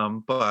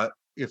 but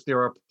if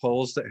there are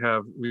polls that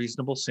have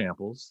reasonable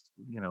samples,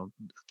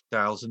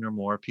 1,000 or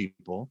more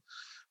people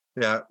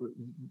that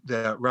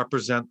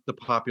represent the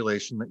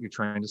population that you're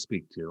trying to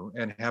speak to,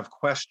 and have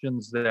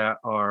questions that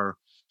are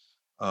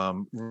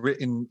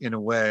written in a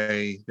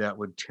way that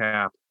would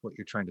tap what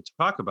you're trying to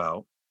talk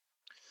about,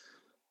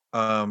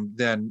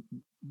 then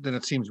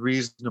it seems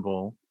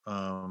reasonable.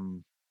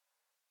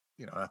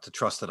 Not to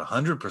trust it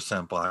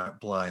 100%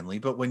 blindly,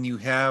 but when you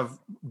have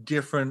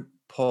different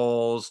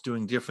polls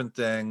doing different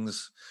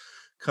things,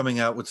 coming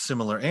out with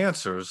similar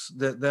answers,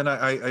 then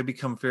I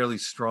become fairly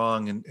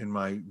strong in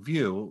my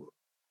view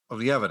of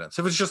the evidence.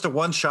 If it's just a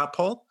one-shot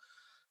poll,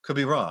 could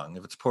be wrong.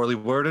 If it's poorly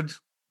worded,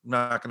 I'm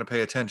not going to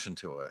pay attention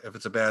to it. If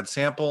it's a bad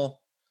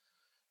sample,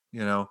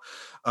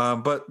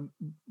 but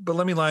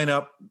let me line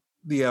up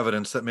the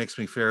evidence that makes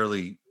me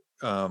fairly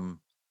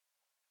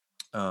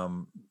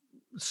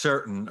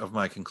certain of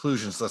my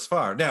conclusions thus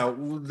far. Now,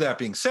 that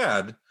being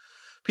said,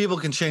 people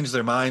can change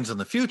their minds in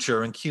the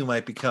future, and Q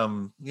might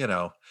become,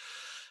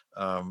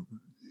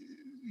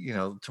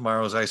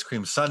 tomorrow's ice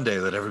cream sundae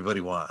that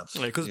everybody wants.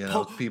 Because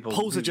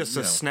polls are just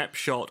a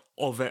snapshot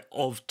of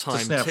time.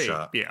 It's a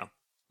snapshot.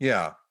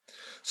 Yeah.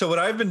 So what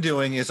I've been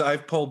doing is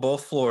I've polled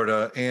both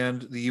Florida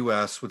and the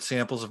U.S. with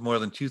samples of more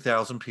than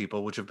 2,000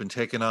 people, which have been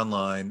taken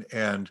online,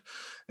 and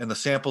the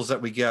samples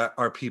that we get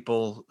are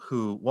people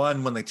who,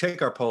 one, when they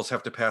take our polls,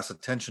 have to pass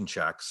attention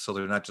checks, so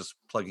they're not just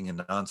plugging in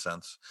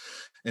nonsense,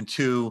 and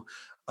two,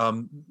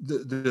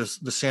 the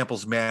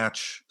samples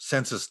match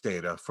census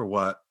data for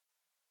what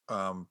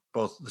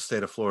both the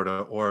state of Florida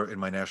or in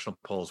my national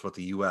polls what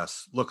the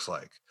U.S. looks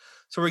like.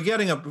 So we're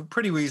getting a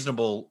pretty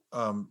reasonable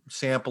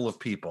sample of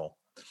people.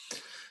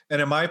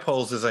 And in my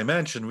polls, as I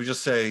mentioned, we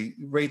just say,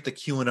 rate the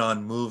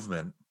QAnon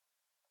movement,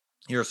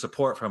 your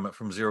support from it,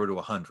 from 0 to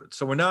 100.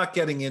 So we're not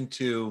getting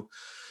into,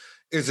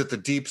 is it the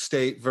deep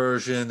state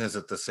version? Is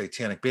it the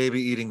satanic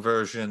baby eating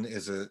version?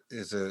 Is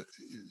it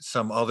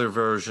some other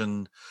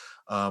version?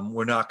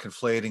 We're not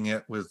conflating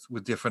it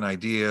with different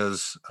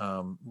ideas.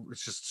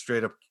 It's just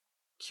straight up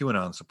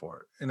QAnon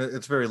support. And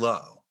it's very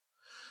low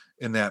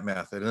in that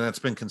method. And it's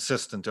been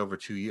consistent over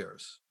 2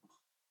 years.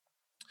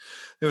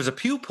 There was a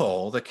Pew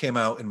poll that came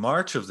out in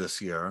March of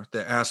this year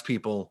that asked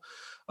people,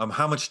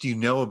 how much do you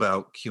know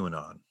about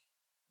QAnon?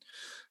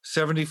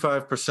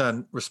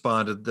 75%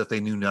 responded that they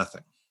knew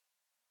nothing.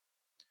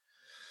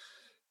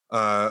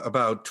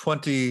 About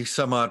 20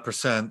 some odd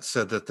percent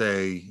said that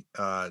they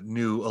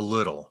knew a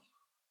little,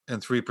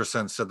 and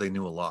 3% said they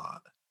knew a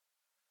lot.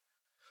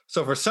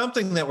 So for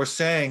something that we're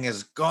saying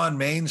has gone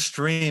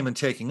mainstream and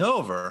taking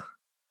over,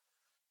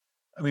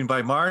 I mean,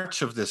 by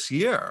March of this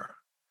year,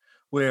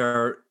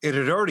 where it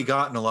had already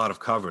gotten a lot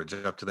of coverage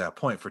up to that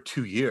point for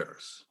 2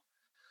 years,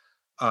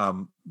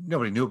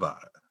 nobody knew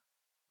about it.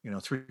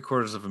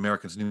 3/4 of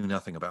Americans knew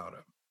nothing about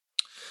it.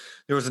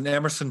 There was an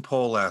Emerson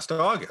poll last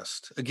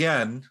August.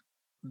 Again,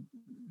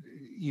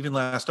 even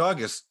last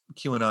August,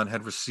 QAnon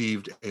had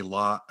received a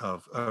lot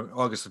of,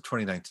 August of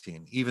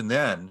 2019. Even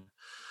then,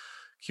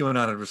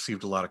 QAnon had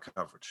received a lot of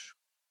coverage.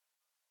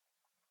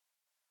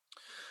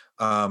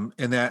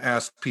 And that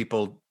asked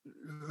people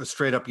a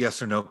straight up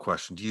yes or no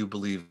question. Do you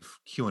believe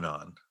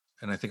QAnon?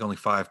 And I think only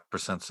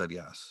 5% said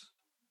yes.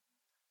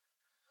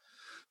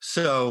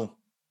 So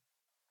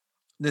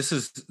this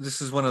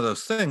is one of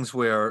those things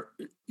where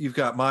you've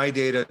got my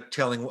data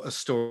telling a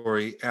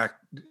story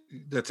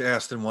that's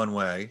asked in one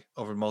way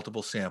over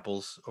multiple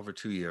samples over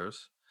 2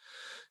 years.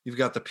 You've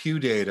got the Pew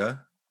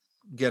data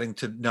getting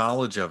to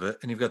knowledge of it,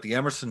 and you've got the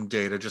Emerson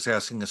data just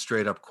asking a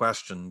straight up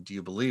question, do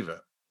you believe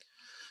it?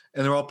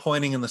 And they're all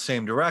pointing in the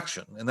same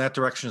direction. And that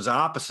direction is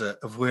opposite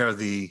of where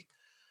the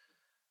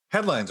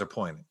headlines are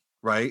pointing,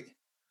 right?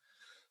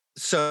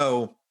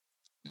 So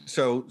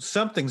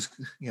something's,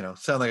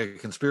 sound like a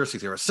conspiracy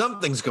theorist,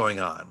 something's going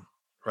on,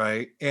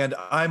 right? And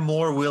I'm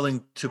more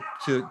willing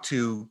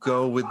to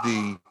go with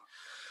the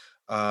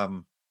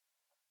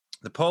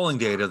polling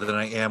data than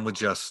I am with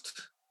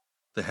just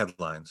the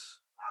headlines.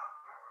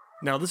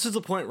 Now, this is the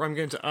point where I'm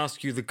going to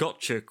ask you the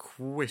gotcha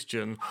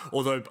question,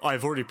 although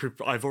I've already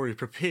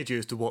prepared you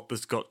as to what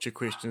this gotcha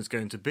question is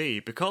going to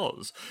be,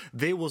 because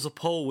there was a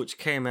poll which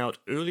came out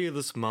earlier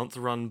this month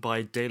run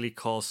by Daily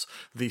Kos,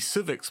 the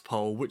Civics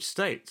poll, which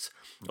states,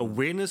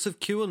 awareness of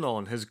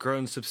QAnon has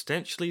grown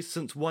substantially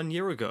since 1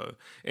 year ago.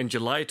 In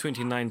July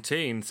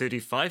 2019,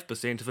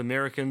 35% of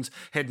Americans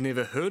had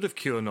never heard of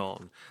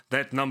QAnon.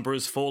 That number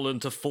has fallen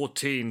to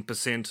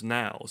 14%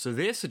 now. So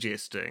they're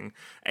suggesting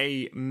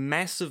a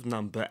massive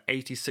number,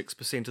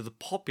 86% of the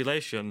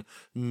population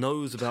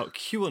knows about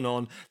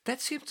QAnon. That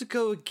seems to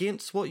go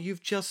against what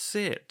you've just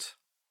said.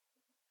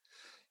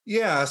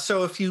 Yeah,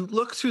 so if you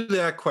look through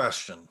that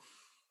question,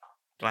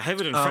 I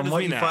have it in front of what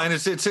me you now. find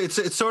is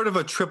it's sort of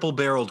a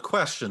triple-barreled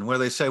question where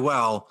they say,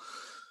 well,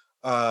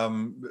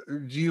 do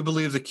you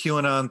believe the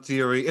QAnon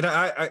theory? And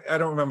I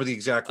don't remember the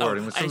exact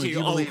wording. But something, Actually, do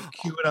you believe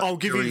QAnon I'll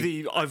give theory?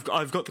 you the.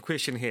 I've got the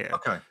question here.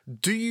 Okay.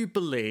 Do you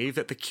believe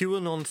that the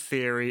QAnon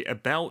theory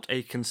about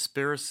a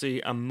conspiracy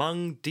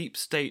among deep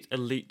state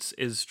elites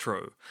is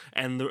true?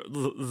 And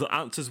the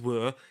answers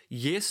were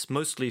yes,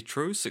 mostly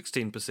true,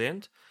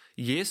 16%.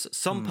 Yes,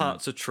 some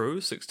parts are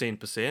true,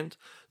 16%.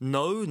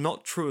 No,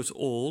 not true at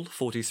all,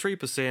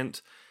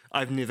 43%.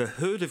 I've never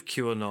heard of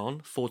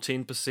QAnon,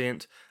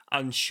 14%.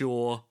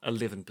 Unsure,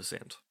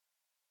 11%.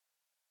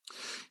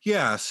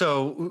 Yeah.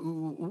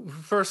 So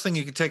first thing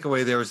you can take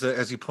away there is that,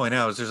 as you point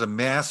out, is there's a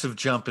massive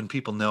jump in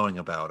people knowing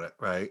about it,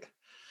 right?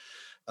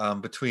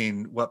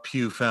 Between what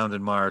Pew found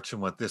in March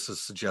and what this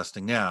is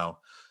suggesting now.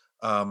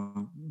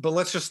 But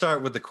let's just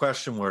start with the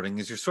question wording.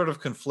 Is you're sort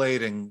of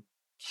conflating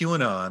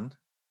QAnon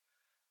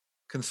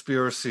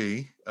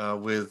conspiracy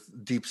with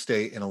deep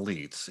state and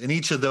elites, and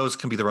each of those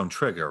can be their own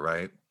trigger,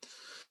 right?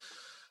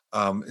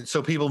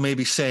 So people may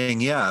be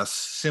saying yes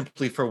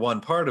simply for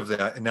one part of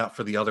that and not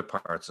for the other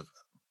parts of it.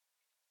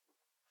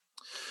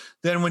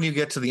 Then when you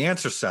get to the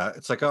answer set,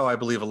 it's like, oh, I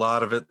believe a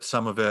lot of it,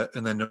 some of it,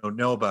 and then don't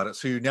know about it.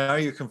 So now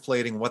you're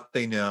conflating what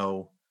they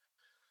know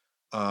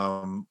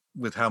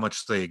with how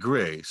much they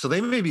agree. So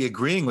they may be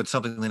agreeing with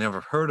something they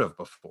never heard of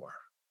before,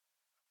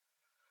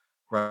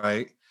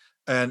 right?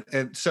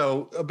 And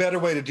so a better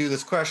way to do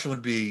this question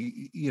would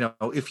be,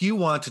 if you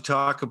want to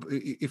talk,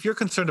 if you're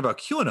concerned about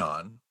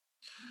QAnon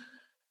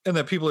and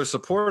that people are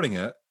supporting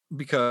it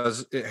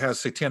because it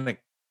has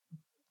satanic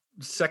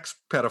sex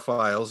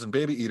pedophiles and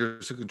baby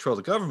eaters who control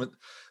the government,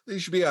 you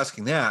should be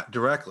asking that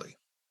directly.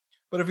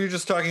 But if you're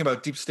just talking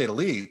about deep state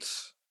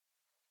elites,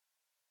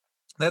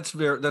 that's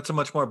a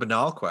much more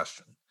banal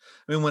question.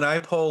 I mean, when I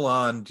poll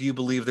on, do you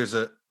believe there's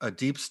a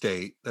deep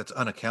state that's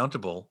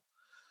unaccountable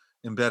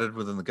embedded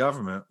within the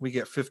government, we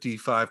get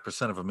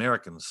 55% of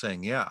Americans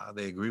saying, yeah,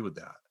 they agree with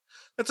that.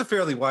 That's a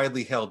fairly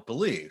widely held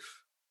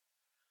belief.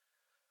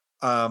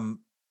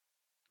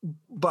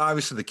 But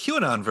obviously the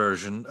QAnon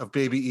version of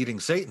baby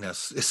eating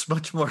Satanists is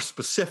much more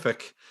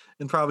specific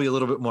and probably a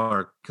little bit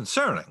more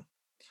concerning.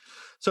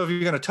 So if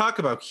you're going to talk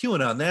about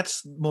QAnon,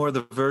 that's more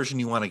the version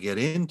you want to get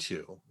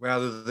into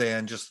rather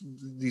than just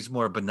these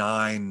more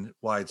benign,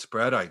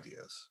 widespread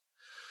ideas.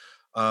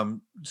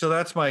 So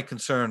that's my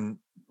concern,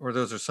 or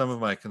those are some of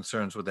my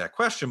concerns with that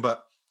question.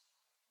 But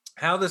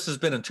how this has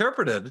been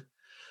interpreted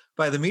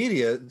by the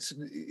media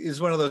is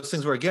one of those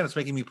things where, again, it's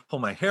making me pull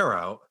my hair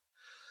out.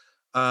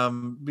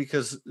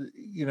 Because,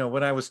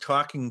 when I was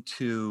talking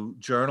to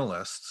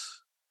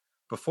journalists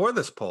before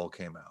this poll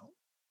came out,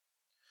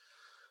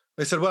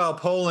 they said, well,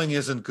 polling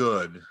isn't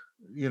good,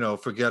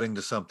 for getting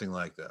to something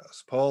like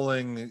this.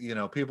 Polling,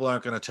 people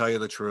aren't going to tell you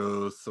the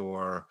truth,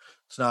 or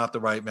it's not the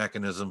right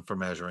mechanism for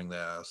measuring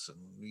this.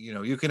 And,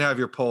 you can have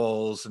your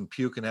polls, and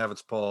Pew can have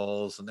its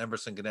polls, and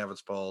Emerson can have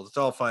its polls. It's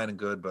all fine and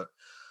good, but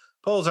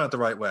polls aren't the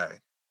right way. As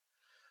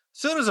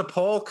soon as a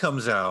poll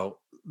comes out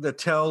that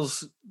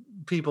tells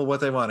people what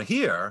they want to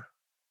hear,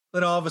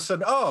 then all of a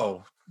sudden,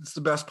 oh, it's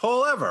the best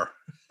poll ever.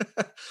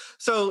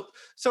 So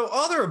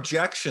all their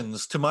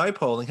objections to my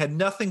polling had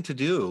nothing to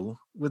do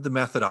with the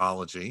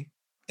methodology.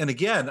 And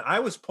again, I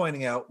was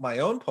pointing out my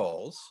own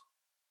polls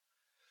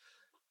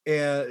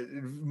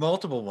and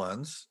multiple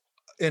ones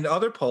and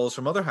other polls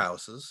from other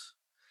houses.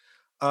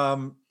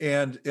 And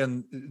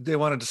they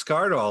want to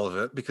discard all of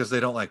it because they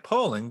don't like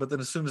polling. But then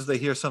as soon as they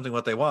hear something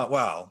what they want,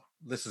 wow,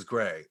 this is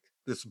great.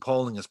 This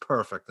polling is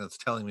perfect and it's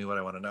telling me what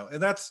I want to know.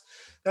 And that's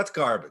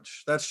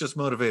garbage. That's just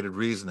motivated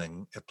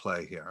reasoning at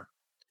play here.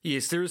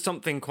 Yes, there is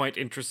something quite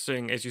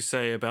interesting, as you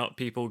say, about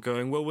people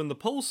going, well, when the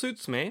poll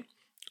suits me,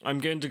 I'm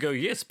going to go,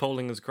 yes,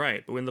 polling is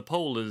great. But when the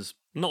poll is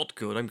not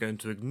good, I'm going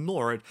to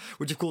ignore it,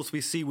 which of course we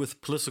see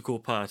with political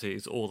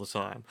parties all the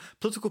time.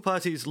 Political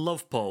parties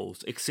love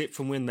polls, except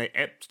from when they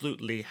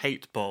absolutely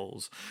hate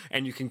polls.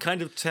 And you can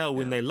kind of tell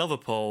when they love a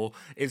poll,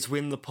 it's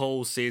when the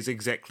poll says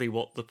exactly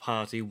what the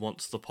party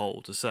wants the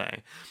poll to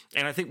say.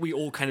 And I think we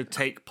all kind of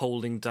take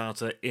polling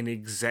data in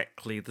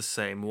exactly the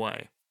same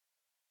way.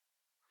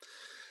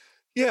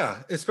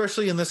 Yeah,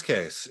 especially in this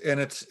case. And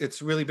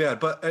it's really bad.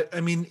 But I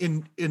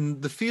mean,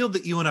 in the field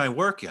that you and I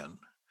work in,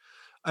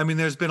 I mean,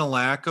 there's been a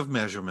lack of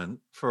measurement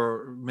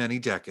for many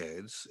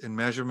decades, and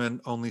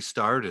measurement only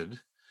started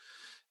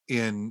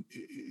in,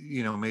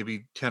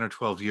 maybe 10 or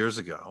 12 years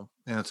ago,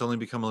 and it's only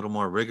become a little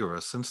more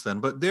rigorous since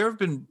then. But there have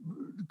been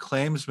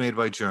claims made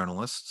by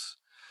journalists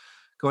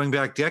going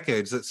back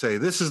decades that say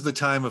this is the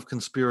time of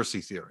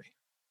conspiracy theory.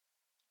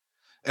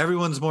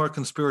 Everyone's more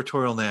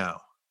conspiratorial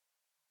now.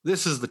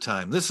 This is the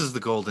time. This is the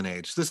golden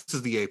age. This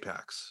is the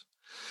apex.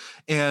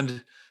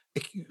 And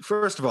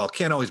first of all, it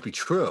can't always be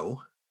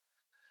true.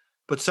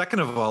 But second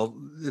of all,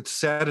 it's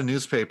said in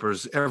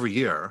newspapers every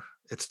year.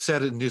 It's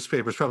said in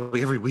newspapers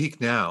probably every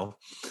week now.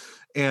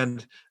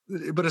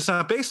 But it's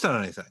not based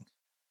on anything.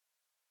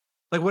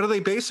 Like, what are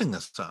they basing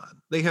this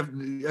on?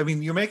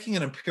 You're making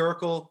an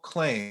empirical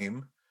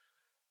claim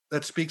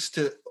that speaks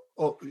to,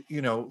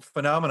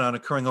 phenomenon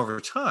occurring over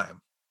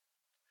time.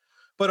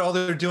 But all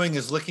they're doing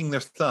is licking their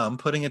thumb,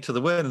 putting it to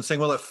the wind and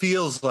saying, well, it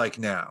feels like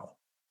now.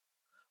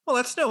 Well,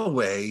 that's no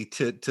way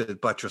to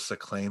buttress a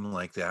claim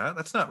like that.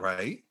 That's not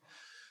right.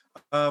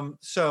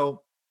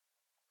 So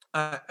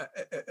I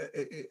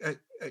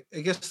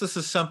guess this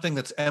is something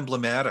that's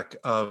emblematic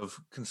of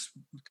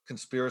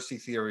conspiracy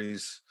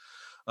theories,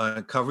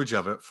 coverage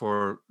of it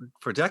for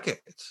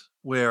decades,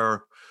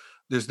 where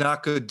there's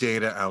not good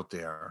data out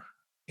there,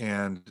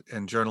 and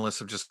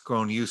journalists have just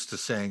grown used to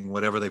saying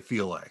whatever they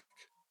feel like.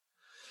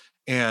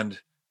 And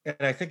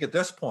I think at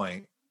this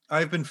point,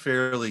 I've been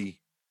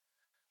fairly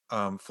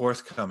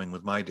forthcoming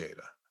with my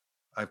data.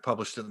 I've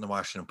published it in the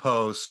Washington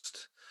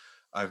Post.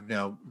 I've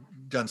now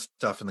done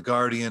stuff in the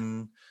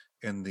Guardian,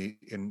 in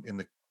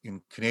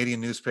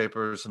Canadian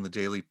newspapers, in the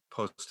Daily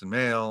Post and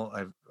Mail.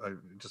 I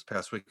just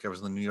past week I was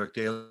in the New York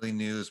Daily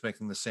News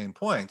making the same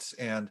points,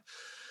 and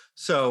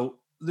so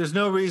there's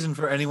no reason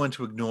for anyone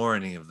to ignore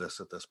any of this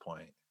at this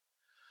point.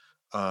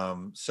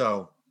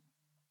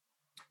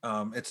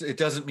 It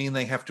doesn't mean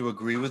they have to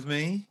agree with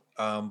me,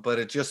 but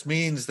it just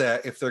means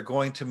that if they're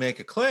going to make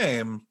a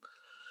claim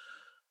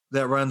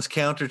that runs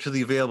counter to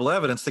the available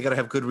evidence, they got to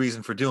have good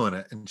reason for doing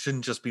it and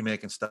shouldn't just be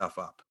making stuff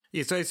up.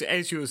 Yeah, so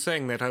as you were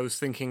saying that, I was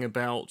thinking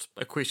about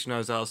a question I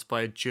was asked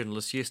by a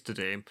journalist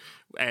yesterday,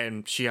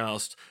 and she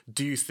asked,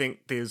 do you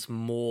think there's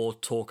more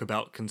talk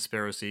about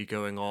conspiracy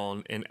going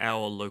on in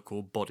our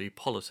local body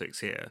politics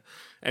here?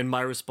 And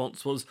my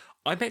response was,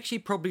 I'm actually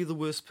probably the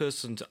worst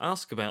person to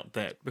ask about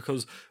that,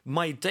 because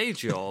my day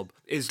job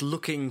is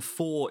looking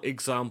for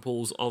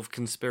examples of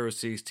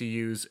conspiracies to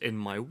use in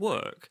my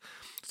work.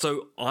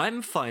 So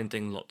I'm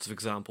finding lots of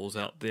examples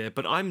out there,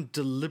 but I'm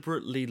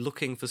deliberately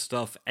looking for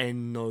stuff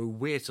and know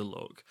where to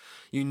look.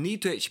 You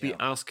need to actually be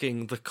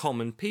asking the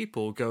common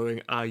people,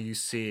 going, are you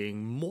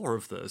seeing more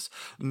of this?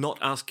 Not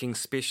asking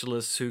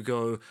specialists who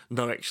go,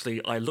 no,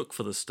 actually, I look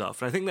for this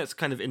stuff. And I think that's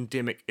kind of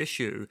endemic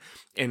issue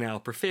in our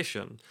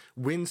profession.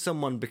 When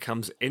someone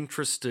becomes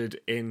interested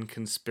in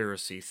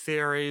conspiracy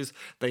theories,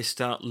 they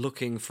start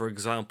looking for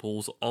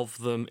examples of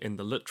them in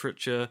the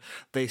literature.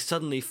 They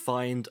suddenly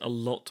find a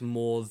lot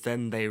more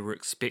than they were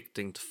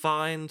expecting to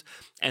find,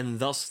 and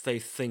thus they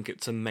think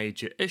it's a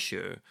major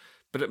issue.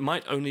 But it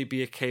might only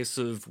be a case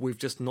of we've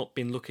just not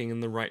been looking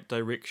in the right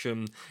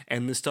direction,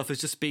 and this stuff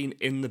has just been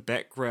in the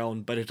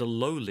background, but at a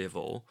low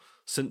level,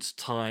 since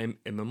time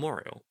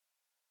immemorial.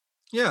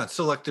 Yeah,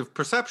 selective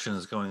perception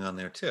is going on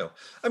there too.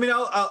 I mean,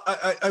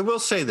 I will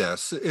say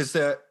this, is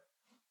that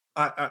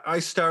I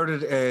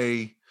started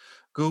a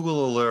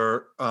Google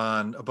alert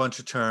on a bunch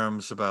of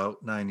terms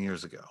about 9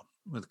 years ago,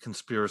 with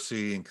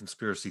conspiracy and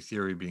conspiracy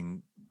theory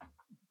being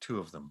two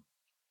of them.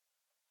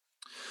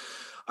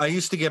 I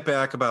used to get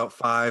back about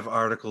 5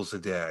 articles a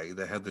day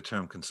that had the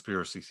term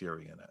conspiracy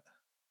theory in it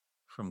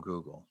from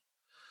Google.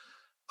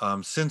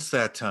 Since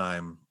that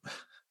time,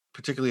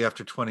 particularly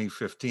after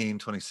 2015,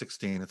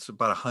 2016, it's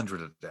about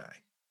 100 a day.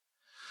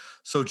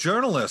 So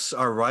journalists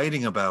are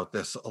writing about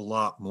this a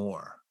lot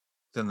more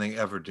than they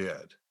ever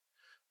did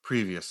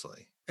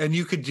previously. And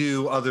you could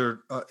do other,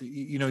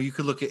 you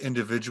could look at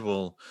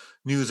individual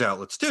news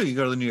outlets too. You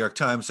go to the New York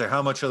Times, say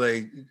how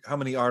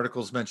many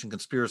articles mention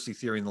conspiracy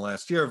theory in the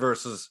last year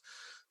versus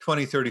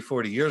 20, 30,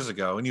 40 years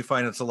ago, and you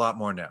find it's a lot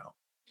more now.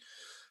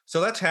 So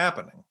that's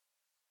happening.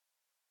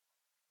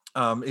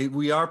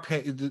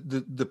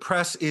 The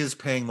press is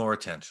paying more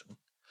attention.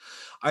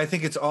 I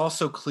think it's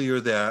also clear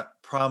that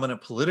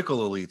prominent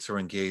political elites are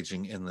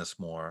engaging in this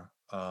more.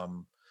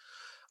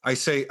 I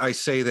say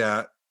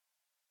that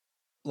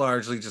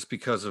largely just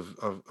because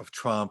of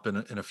Trump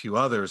and a few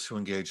others who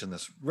engage in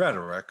this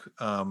rhetoric.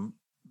 I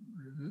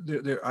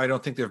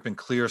don't think there have been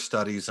clear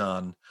studies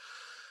on,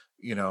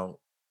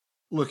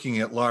 looking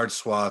at large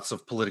swaths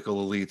of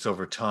political elites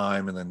over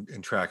time and then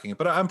tracking it.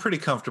 But I'm pretty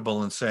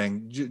comfortable in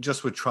saying,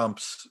 just with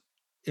Trump's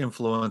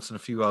influence and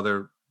a few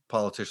other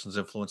politicians'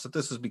 influence, that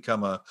this has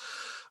become a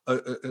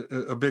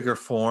bigger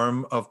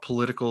form of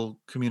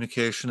political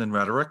communication and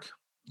rhetoric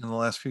in the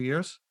last few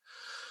years.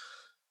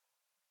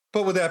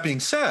 But with that being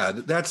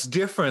said, that's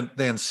different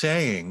than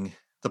saying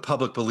the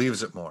public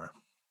believes it more.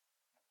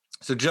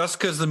 So just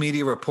because the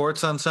media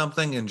reports on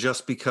something and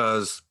just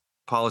because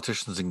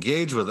politicians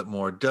engage with it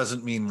more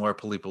doesn't mean more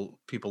people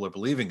are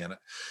believing in it.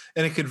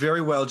 And it could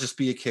very well just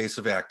be a case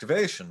of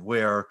activation,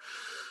 where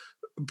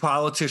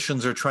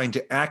politicians are trying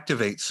to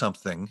activate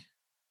something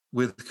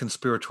with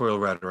conspiratorial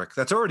rhetoric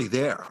that's already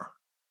there.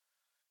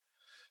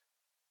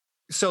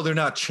 So they're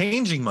not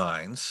changing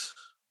minds.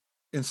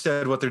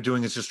 Instead, what they're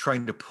doing is just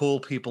trying to pull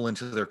people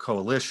into their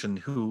coalition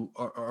who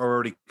are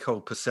already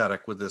copacetic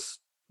with this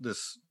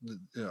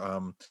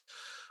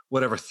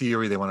whatever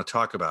theory they want to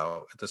talk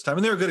about at this time.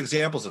 And there are good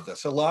examples of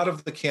this. A lot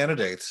of the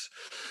candidates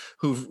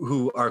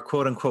who are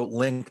quote unquote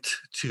linked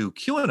to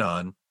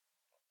QAnon,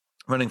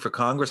 running for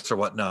Congress or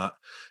whatnot,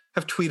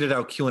 have tweeted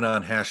out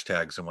QAnon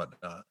hashtags and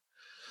whatnot.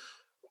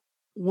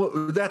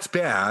 Well, that's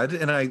bad,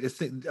 and I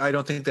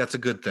don't think that's a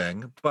good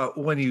thing. But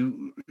when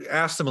you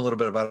ask them a little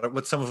bit about it,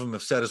 what some of them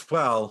have said as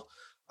well,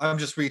 I'm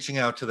just reaching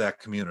out to that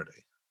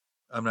community.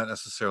 I'm not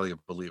necessarily a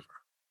believer.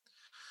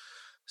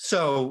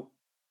 So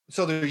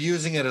So they're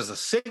using it as a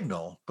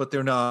signal, but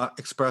they're not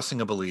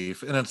expressing a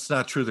belief. And it's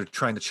not true they're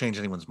trying to change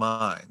anyone's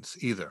minds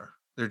either.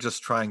 They're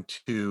just trying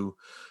to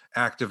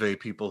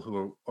activate people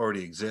who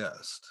already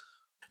exist.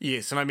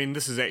 Yes, and I mean,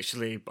 this is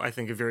actually, I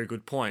think, a very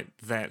good point,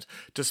 that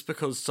just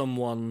because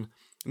someone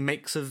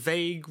makes a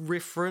vague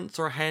reference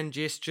or a hand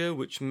gesture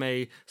which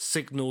may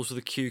signal to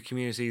the Q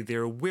community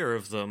they're aware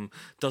of them,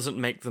 doesn't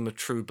make them a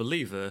true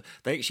believer.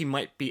 They actually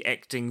might be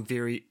acting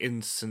very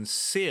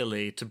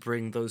insincerely to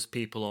bring those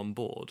people on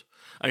board.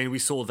 I mean, we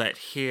saw that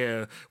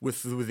here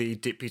with the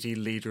deputy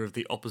leader of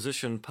the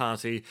opposition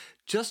party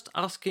just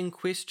asking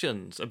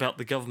questions about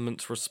the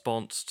government's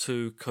response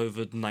to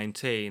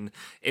COVID-19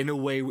 in a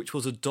way which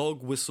was a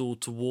dog whistle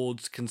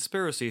towards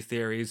conspiracy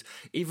theories,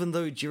 even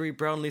though Jerry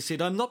Brownlee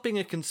said, "I'm not being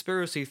a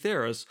conspiracy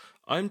theorist,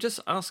 I'm just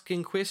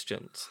asking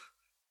questions."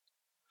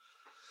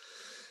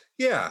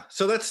 Yeah,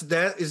 so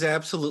that is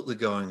absolutely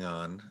going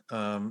on,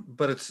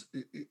 but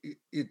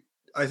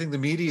I think the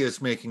media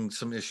is making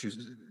some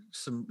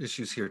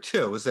issues here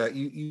too. Is that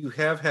you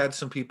have had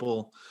some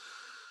people.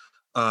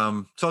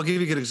 So I'll give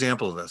you a good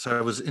example of this.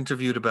 I was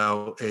interviewed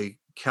about a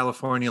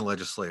California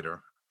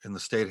legislator in the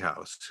state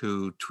house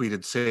who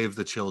tweeted "Save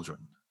the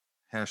Children,"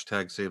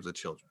 #Save the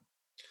Children.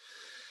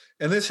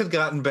 And this had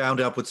gotten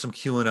bound up with some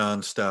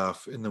QAnon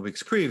stuff in the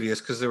weeks previous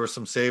because there were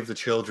some Save the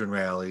Children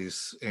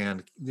rallies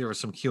and there were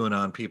some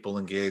QAnon people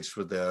engaged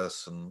with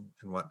this and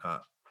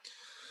whatnot.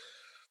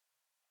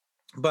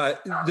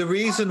 But the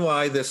reason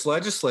why this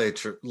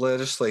legislator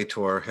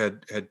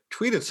had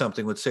tweeted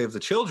something with "Save the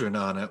Children"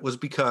 on it was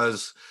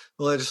because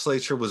the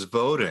legislature was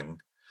voting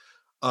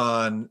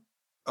on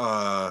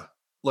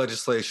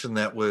legislation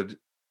that would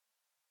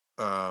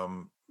at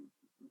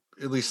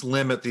least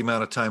limit the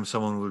amount of time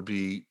someone would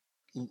be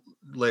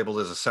labeled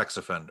as a sex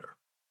offender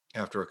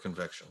after a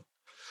conviction.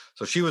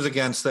 So she was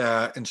against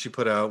that, and she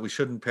put out, "We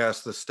shouldn't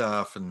pass this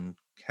stuff," and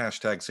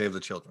 #Save the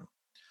Children.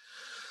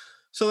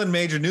 So then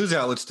major news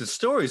outlets did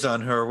stories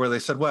on her where they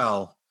said,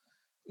 well,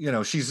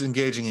 she's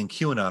engaging in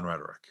QAnon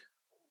rhetoric.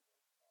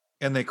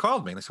 And they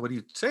called me and they said, "What do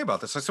you say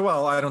about this?" I said,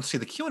 "Well, I don't see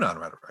the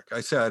QAnon rhetoric."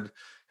 I said,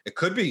 "It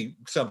could be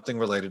something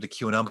related to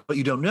QAnon, but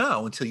you don't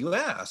know until you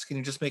ask. And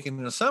you're just making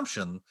an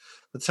assumption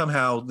that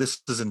somehow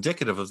this is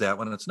indicative of that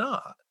when it's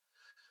not."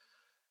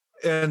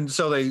 And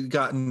so they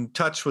got in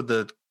touch with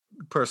the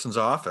person's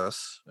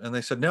office and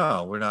they said,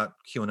 "No, we're not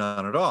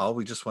QAnon at all.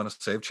 We just want to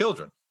save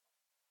children."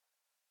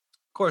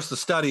 Of course, the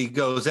study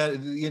goes,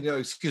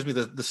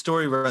 the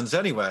story runs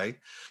anyway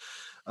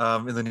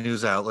in the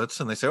news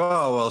outlets, and they say,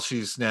 "Oh, well,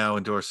 she's now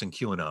endorsing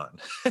QAnon."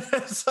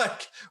 It's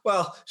like,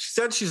 well, she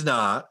said she's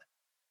not.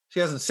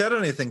 She hasn't said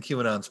anything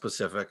QAnon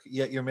specific,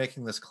 yet you're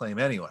making this claim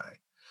anyway.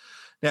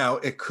 Now,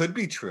 it could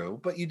be true,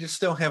 but you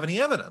just don't have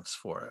any evidence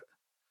for it.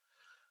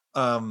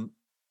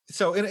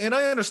 So, and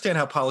I understand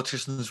how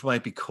politicians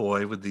might be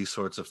coy with these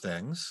sorts of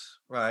things,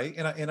 right?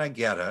 And I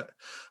get it,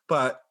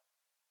 but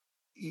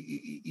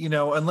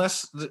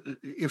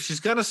if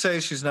she's going to say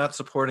she's not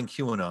supporting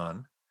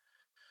QAnon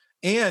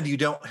and you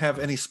don't have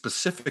any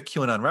specific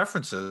QAnon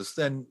references,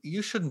 then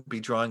you shouldn't be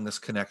drawing this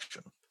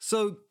connection.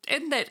 So,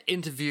 in that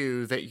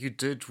interview that you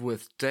did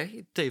with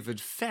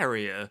David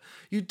Farrier,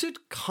 you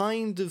did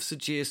kind of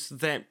suggest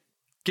that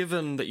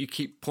given that you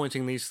keep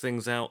pointing these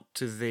things out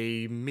to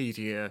the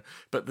media,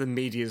 but the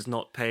media is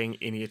not paying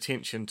any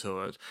attention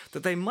to it,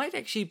 that they might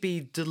actually be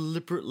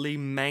deliberately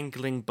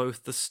mangling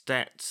both the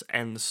stats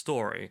and the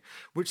story,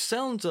 which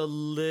sounds a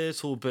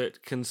little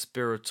bit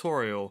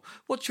conspiratorial.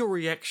 What's your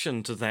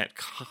reaction to that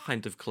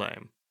kind of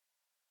claim?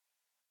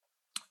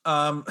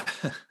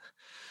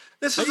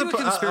 This Are is you a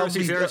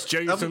conspiracy theorist,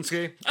 Jay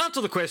Uscinski?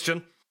 Answer the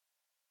question.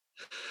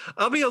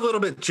 I'll be a little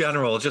bit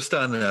general just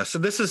on this.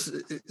 And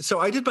so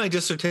I did my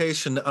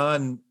dissertation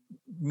on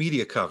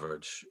media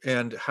coverage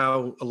and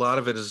how a lot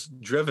of it is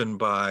driven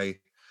by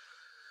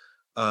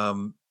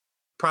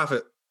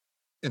profit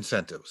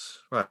incentives,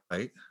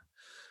 right?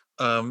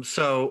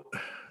 So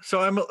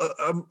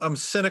I'm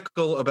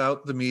cynical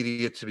about the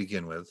media to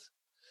begin with.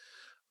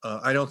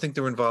 I don't think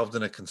they're involved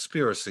in a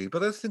conspiracy,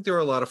 but I think there are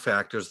a lot of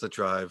factors that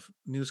drive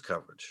news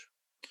coverage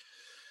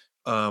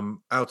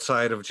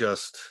outside of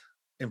just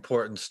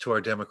importance to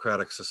our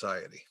democratic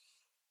society.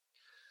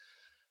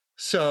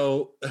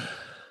 So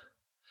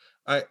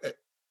I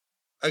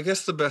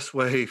guess the best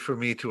way for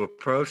me to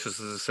approach this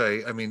is to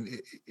say, I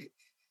mean,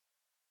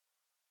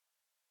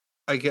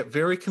 I get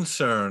very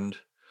concerned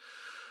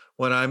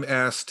when I'm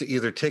asked to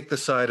either take the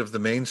side of the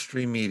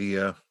mainstream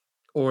media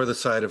or the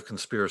side of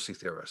conspiracy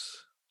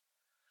theorists.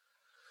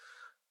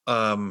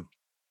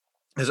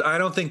 Because I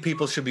don't think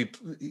people should be,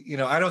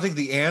 I don't think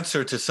the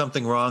answer to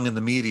something wrong in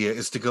the media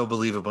is to go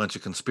believe a bunch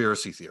of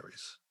conspiracy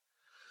theories.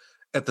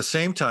 At the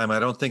same time, I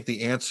don't think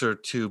the answer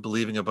to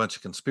believing a bunch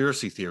of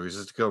conspiracy theories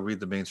is to go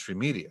read the mainstream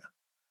media.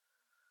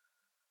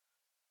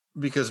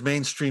 Because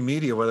mainstream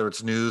media, whether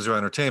it's news or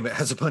entertainment,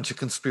 has a bunch of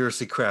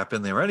conspiracy crap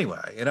in there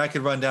anyway. And I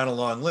could run down a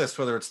long list,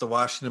 whether it's the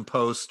Washington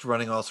Post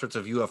running all sorts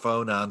of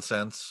UFO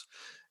nonsense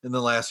in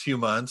the last few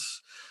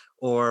months,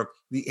 or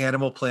the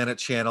Animal Planet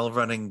channel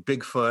running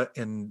Bigfoot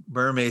and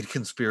mermaid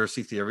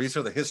conspiracy theories,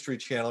 or the History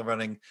Channel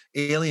running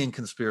alien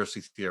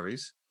conspiracy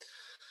theories.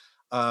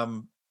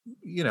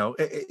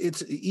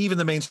 It's even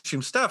the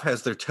mainstream stuff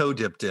has their toe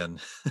dipped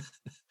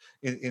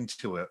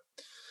into it.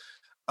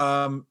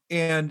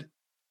 And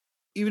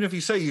even if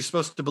you say you're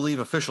supposed to believe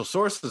official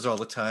sources all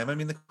the time, I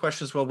mean, the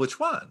question is, well, which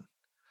one?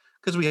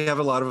 Because we have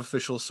a lot of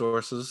official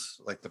sources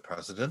like the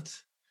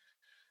president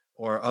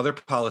or other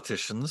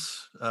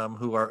politicians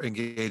who are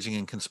engaging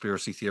in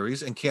conspiracy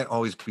theories and can't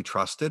always be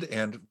trusted.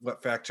 And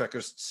what fact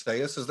checkers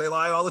say is they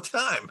lie all the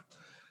time.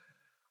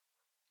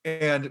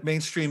 And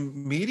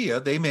mainstream media,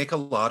 they make a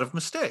lot of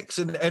mistakes.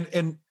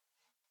 And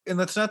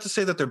that's not to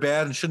say that they're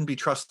bad and shouldn't be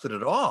trusted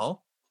at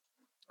all.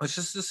 It's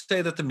just to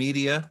say that the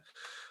media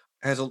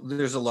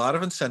there's a lot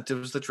of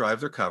incentives that drive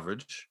their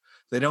coverage.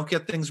 They don't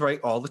get things right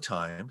all the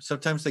time.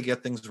 Sometimes they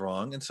get things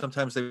wrong, and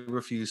sometimes they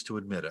refuse to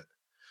admit it.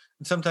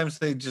 And sometimes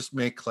they just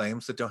make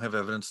claims that don't have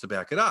evidence to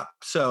back it up.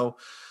 So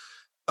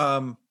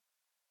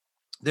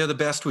they're the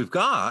best we've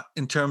got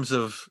in terms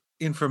of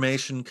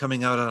information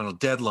coming out on a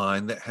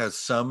deadline that has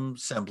some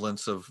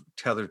semblance of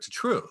tether to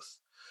truth.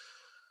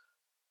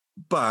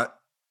 But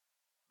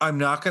I'm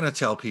not going to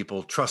tell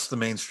people trust the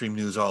mainstream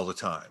news all the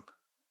time.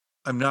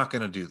 I'm not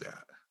going to do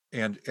that.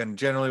 And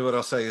generally what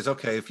I'll say is,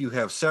 okay, if you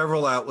have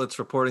several outlets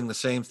reporting the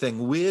same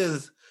thing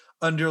with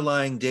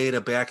underlying data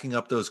backing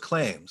up those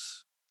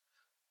claims,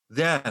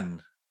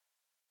 then,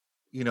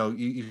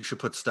 you should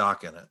put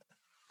stock in it.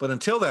 But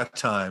until that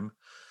time,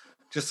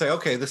 just say,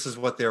 okay, this is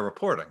what they're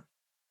reporting.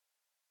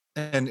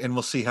 And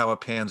we'll see how it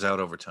pans out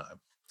over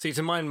time. See,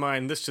 to my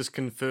mind, this just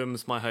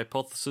confirms my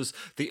hypothesis.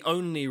 The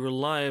only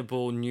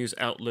reliable news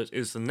outlet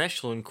is the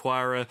National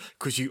Enquirer,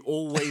 because you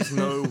always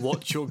know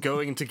what you're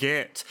going to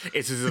get.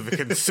 It is of a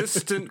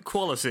consistent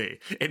quality.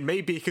 It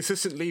may be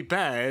consistently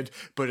bad,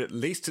 but at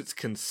least it's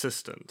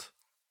consistent.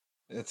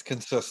 It's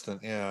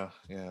consistent, yeah.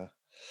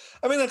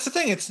 I mean, that's the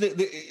thing.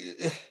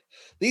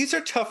 These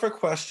are tougher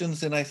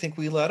questions than I think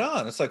we let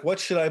on. It's like, what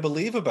should I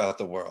believe about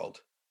the world?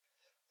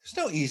 There's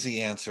no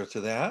easy answer to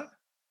that.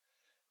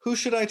 Who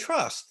should I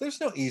trust?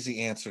 There's no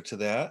easy answer to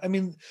that. I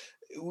mean,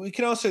 we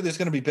can all say there's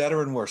going to be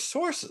better and worse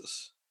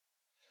sources,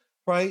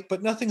 right?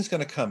 But nothing's going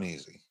to come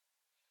easy.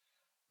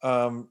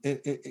 I mean,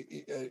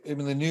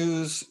 the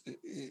news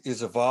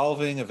is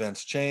evolving,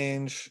 events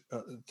change,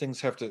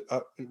 things have to,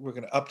 we're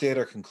going to update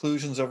our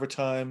conclusions over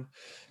time.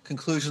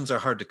 Conclusions are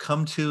hard to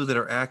come to that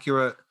are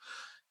accurate.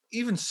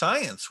 Even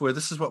science, where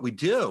this is what we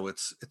do,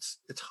 it's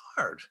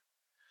hard.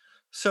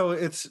 So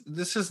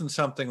this isn't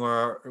something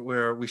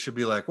where we should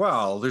be like,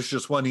 well, there's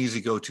just one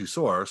easy go-to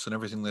source and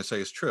everything they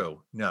say is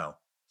true. No,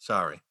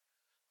 sorry.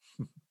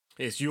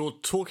 Yes, you're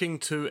talking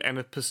to an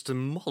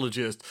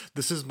epistemologist.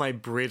 This is my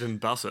bread and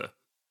butter.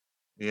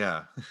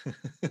 Yeah.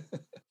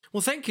 Well,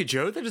 thank you,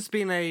 Joe. That has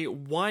been a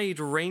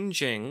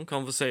wide-ranging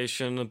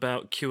conversation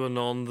about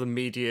QAnon, the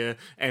media,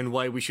 and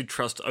why we should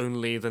trust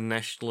only the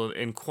National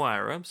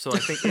Enquirer. So I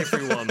think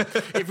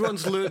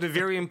everyone's learned a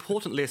very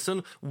important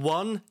lesson.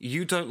 1,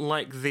 you don't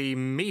like the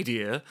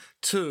media.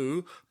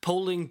 2,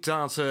 polling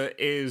data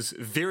is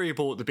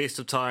variable at the best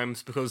of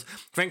times because,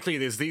 frankly,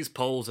 there's these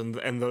polls and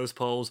those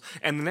polls,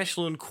 and the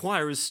National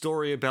Enquirer's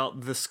story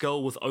about the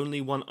skull with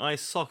only one eye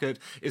socket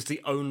is the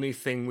only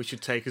thing we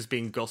should take as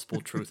being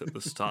gospel truth at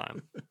this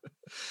time.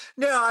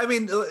 No, I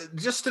mean,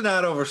 just to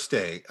not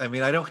overstate, I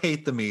mean, I don't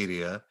hate the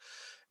media.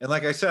 And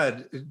like I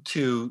said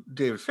to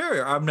David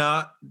Ferrier, I'm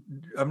not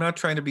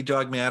trying to be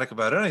dogmatic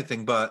about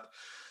anything, but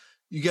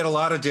you get a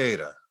lot of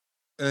data.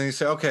 And then you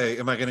say, okay,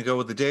 am I going to go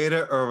with the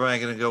data or am I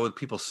going to go with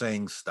people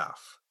saying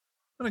stuff?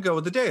 I'm going to go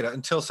with the data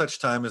until such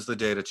time as the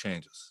data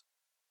changes.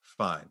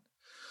 Fine.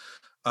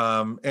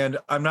 And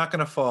I'm not going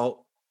to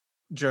fault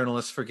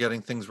journalists for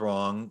getting things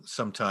wrong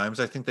sometimes.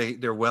 I think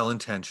they're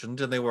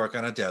well-intentioned and they work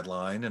on a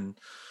deadline and,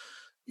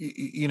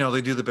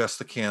 they do the best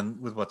they can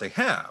with what they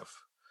have.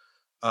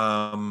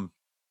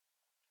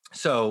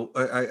 So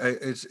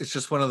it's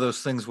just one of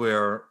those things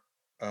where,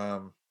 we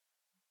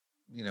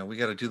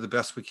got to do the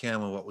best we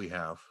can with what we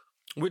have.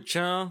 Which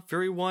are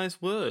very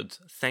wise words.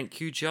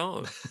 Thank you,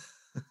 Joe.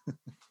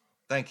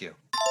 Thank you.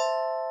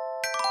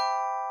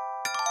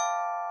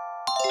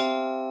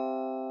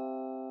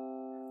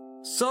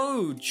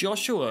 So,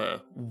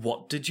 Joshua,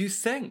 what did you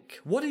think?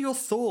 What are your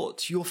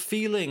thoughts, your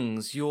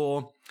feelings,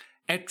 your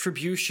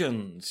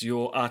attributions,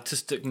 your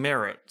artistic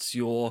merits,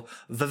 your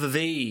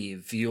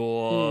vive,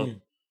 your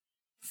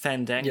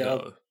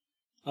fandango? Yeah,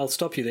 I'll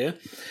stop you there.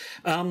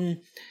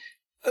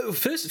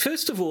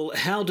 First of all,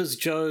 how does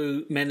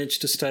Joe manage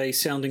to stay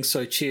sounding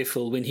so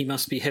cheerful when he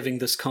must be having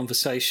this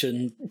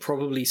conversation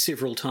probably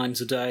several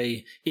times a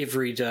day,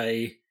 every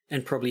day,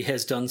 and probably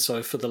has done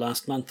so for the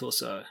last month or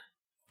so?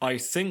 I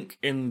think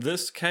in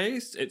this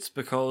case, it's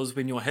because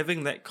when you're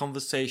having that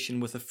conversation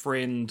with a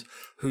friend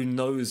who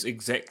knows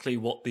exactly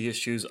what the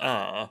issues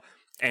are,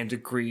 and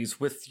agrees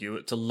with you,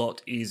 it's a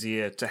lot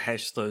easier to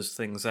hash those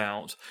things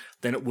out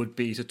than it would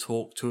be to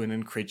talk to an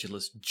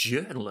incredulous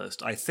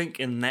journalist. I think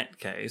in that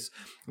case,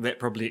 that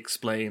probably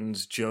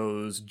explains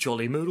Joe's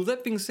jolly mood. Well,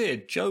 that being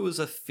said, Joe is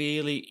a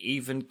fairly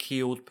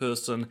even-keeled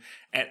person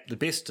at the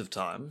best of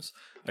times.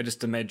 I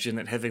just imagine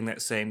that having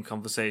that same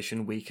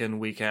conversation week in,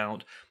 week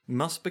out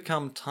must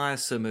become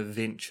tiresome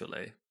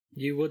eventually.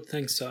 You would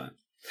think so.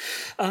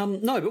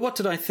 No, but what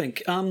did I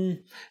think?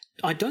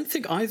 I don't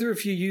think either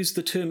of you used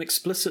the term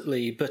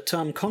explicitly, but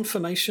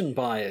confirmation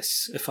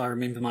bias, if I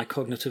remember my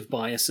cognitive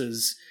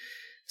biases,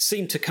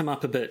 seemed to come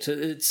up a bit.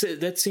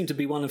 That seemed to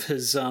be one of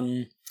his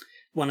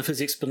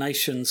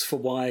explanations for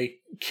why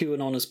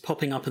QAnon is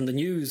popping up in the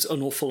news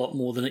an awful lot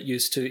more than it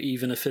used to,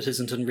 even if it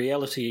isn't in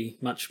reality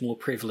much more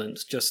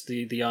prevalent. Just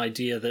the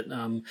idea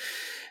that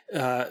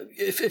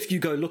if you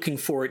go looking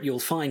for it, you'll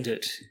find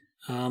it.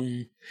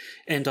 And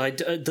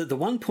the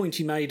one point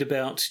he made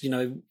about,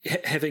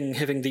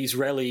 having these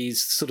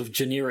rallies, sort of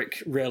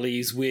generic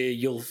rallies where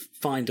you'll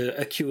find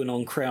a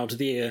QAnon crowd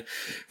there,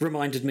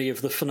 reminded me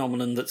of the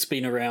phenomenon that's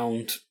been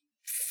around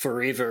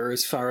forever,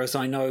 as far as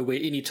I know, where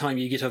any time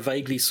you get a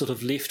vaguely sort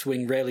of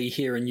left-wing rally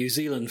here in New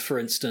Zealand, for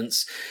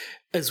instance,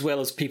 as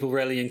well as people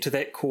rallying to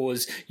that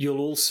cause, you'll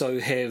also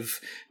have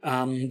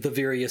the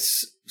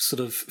various sort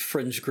of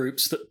fringe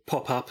groups that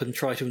pop up and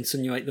try to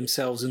insinuate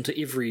themselves into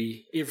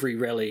every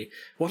rally.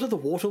 What are the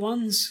water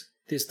ones?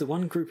 There's the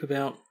one group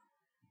about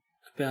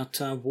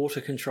water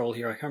control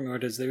here. I can't remember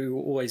what it is. They're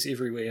always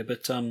everywhere.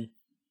 But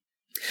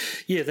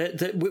yeah,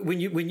 that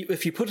when you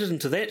if you put it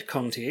into that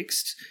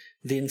context,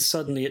 then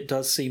suddenly it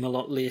does seem a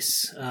lot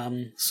less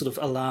sort of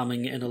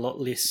alarming and a lot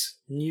less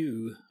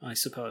new, I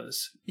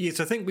suppose. Yes,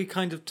 I think we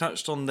kind of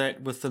touched on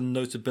that with the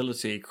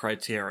notability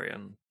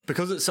criterion.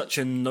 Because it's such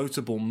a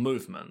notable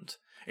movement,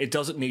 it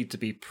doesn't need to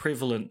be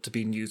prevalent to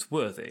be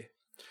newsworthy.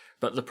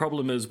 But the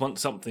problem is,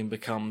 once something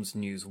becomes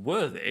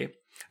newsworthy,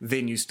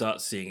 then you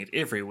start seeing it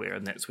everywhere,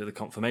 and that's where the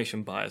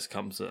confirmation bias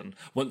comes in.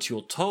 Once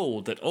you're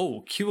told that,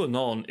 oh,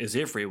 QAnon is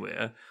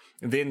everywhere,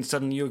 then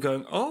suddenly you're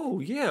going, oh,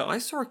 yeah, I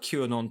saw a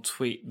QAnon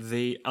tweet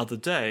the other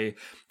day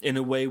in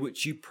a way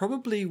which you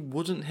probably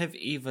wouldn't have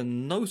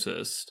even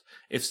noticed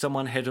if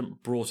someone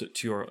hadn't brought it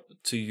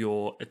to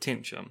your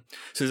attention.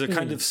 So there's a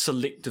kind of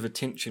selective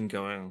attention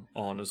going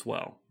on as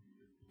well.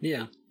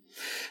 Yeah.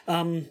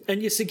 And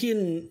yes,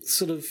 again,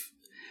 sort of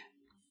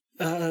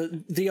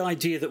the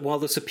idea that while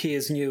this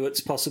appears new, it's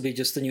possibly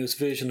just the newest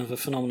version of a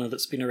phenomenon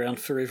that's been around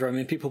forever. I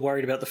mean, people are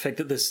worried about the fact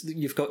that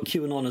you've got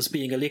QAnoners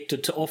being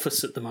elected to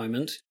office at the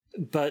moment,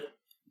 but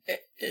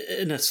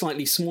in a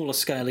slightly smaller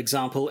scale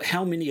example,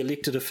 how many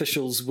elected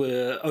officials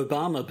were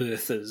Obama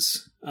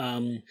birthers,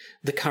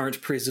 the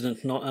current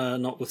president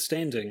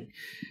notwithstanding?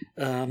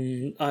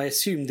 I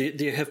assume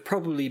there have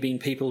probably been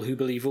people who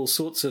believe all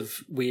sorts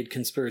of weird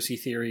conspiracy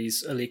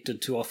theories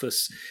elected to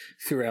office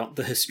throughout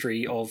the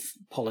history of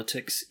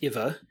politics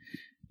ever,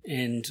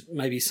 and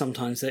maybe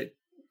sometimes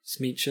that's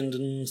mentioned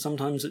and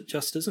sometimes it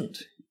just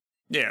isn't.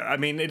 Yeah, I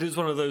mean, it is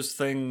one of those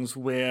things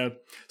where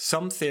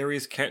some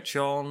theories catch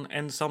on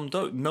and some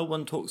don't. No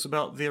one talks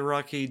about the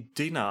Iraqi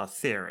dinar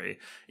theory,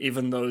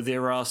 even though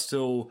there are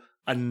still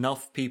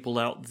enough people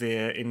out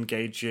there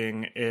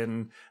engaging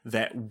in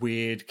that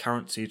weird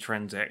currency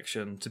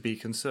transaction to be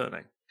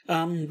concerning.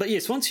 But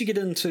yes, once you get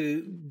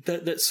into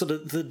that sort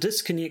of the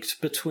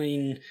disconnect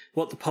between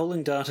what the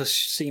polling data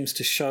seems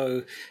to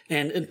show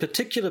and in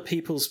particular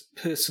people's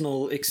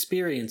personal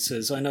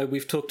experiences. I know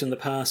we've talked in the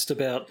past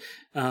about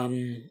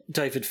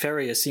David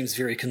Farrier seems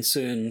very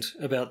concerned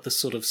about this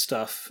sort of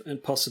stuff,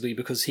 and possibly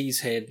because he's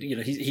had,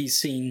 he's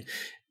seen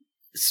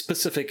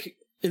specific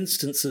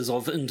instances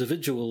of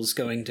individuals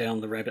going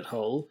down the rabbit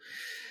hole.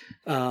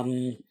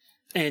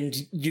 And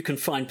you can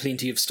find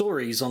plenty of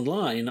stories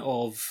online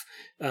of,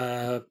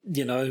 my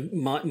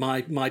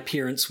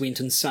parents went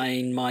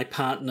insane, my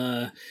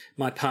partner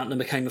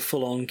became a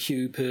full-on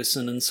Q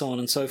person, and so on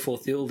and so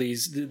forth.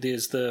 There's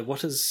the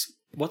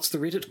what's the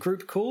Reddit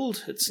group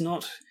called? It's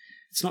not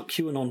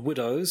QAnon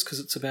Widows, because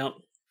it's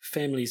about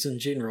families in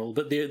general,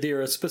 but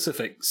there are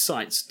specific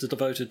sites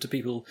devoted to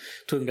people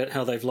talking about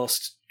how they've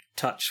lost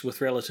touch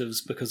with relatives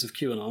because of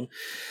QAnon.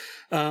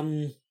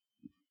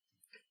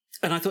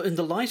 And I thought, in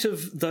the light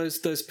of those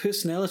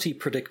personality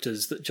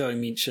predictors that Joe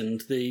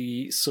mentioned,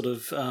 the sort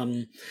of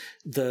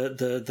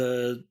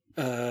the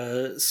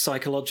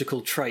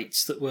psychological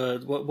traits that were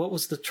what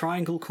was the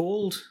triangle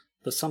called?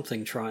 The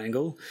something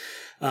triangle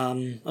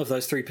of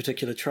those three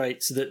particular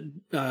traits that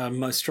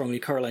most strongly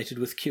correlated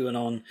with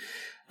QAnon.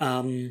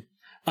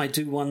 I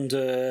do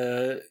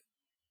wonder.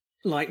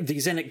 Like,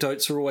 these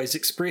anecdotes are always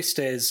expressed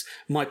as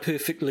my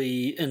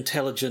perfectly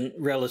intelligent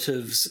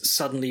relatives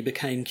suddenly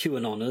became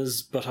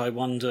QAnoners, but I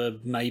wonder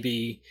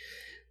maybe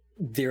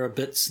there are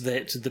bits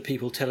that the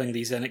people telling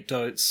these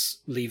anecdotes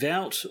leave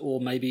out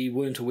or maybe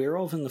weren't aware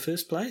of in the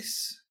first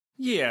place.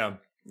 Yeah.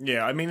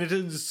 I mean, it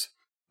is.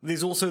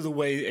 There's also the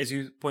way, as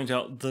you point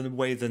out, the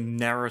way the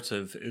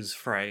narrative is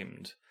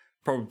framed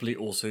probably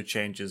also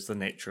changes the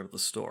nature of the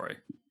story.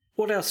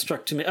 What else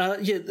struck to me?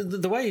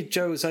 The way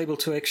Joe was able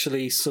to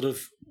actually sort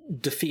of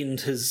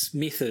defend his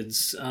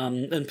methods.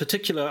 In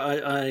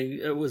particular,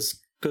 it was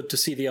good to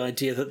see the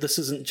idea that this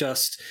isn't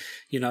just,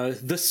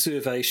 this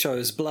survey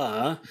shows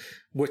blah,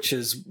 which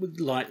is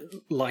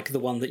like the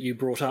one that you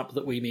brought up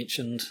that we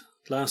mentioned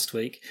last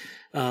week.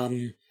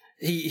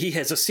 He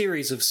has a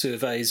series of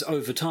surveys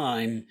over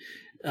time,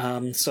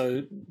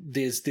 so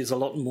there's a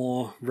lot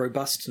more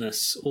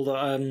robustness.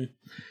 Although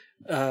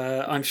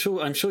I'm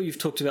sure you've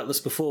talked about this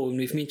before when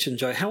we've mentioned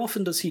Joe. How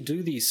often does he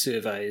do these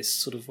surveys?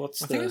 Sort of I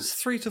think it's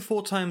 3 to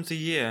 4 times a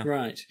year.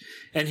 Right,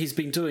 and he's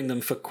been doing them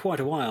for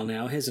quite a while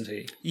now, hasn't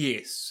he?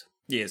 Yes.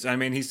 I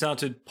mean, he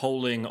started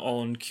polling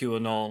on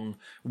QAnon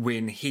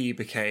when he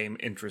became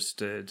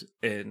interested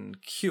in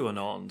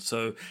QAnon,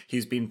 so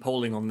he's been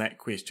polling on that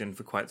question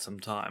for quite some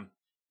time.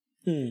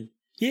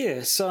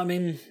 Yeah, so I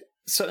mean,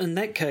 so in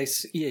that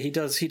case, yeah, he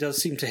does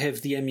seem to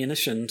have the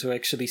ammunition to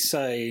actually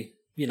say,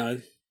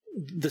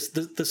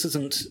 this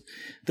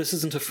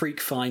isn't a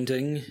freak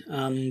finding.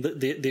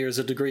 There is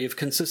a degree of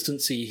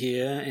consistency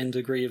here and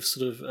degree of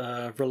sort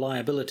of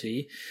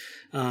reliability.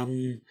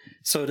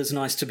 So it is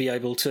nice to be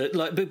able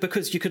to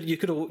because you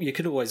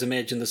could always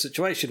imagine the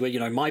situation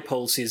where my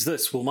poll says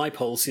this, well my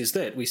poll says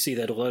that. We see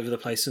that all over the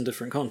place in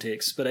different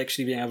contexts, but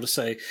actually being able to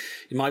say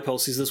my poll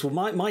says this,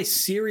 well my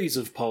series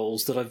of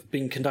polls that I've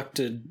been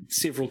conducted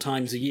several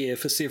times a year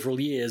for several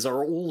years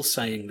are all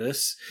saying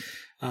this.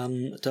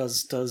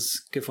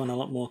 Does give one a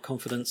lot more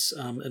confidence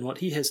in what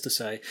he has to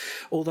say.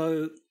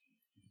 Although,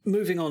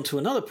 moving on to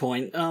another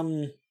point,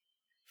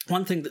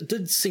 one thing that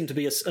did seem to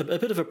be a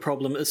bit of a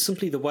problem is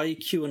simply the way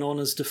QAnon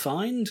is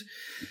defined.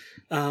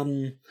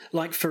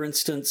 Like, for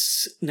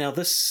instance, now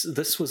this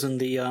was in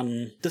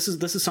the this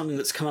is something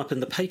that's come up in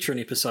the Patreon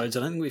episodes.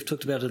 I don't think we've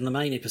talked about it in the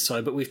main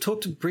episode, but we've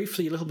talked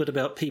briefly a little bit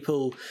about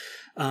people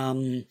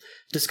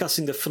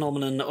discussing the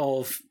phenomenon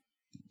of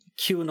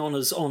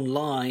QAnoners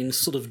online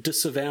sort of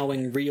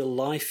disavowing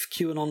real-life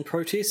QAnon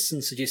protests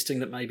and suggesting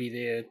that maybe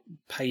they're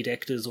paid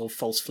actors or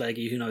false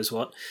flaggy, who knows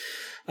what.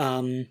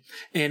 And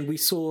we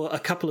saw a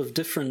couple of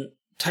different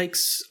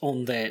takes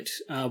on that.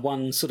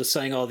 One sort of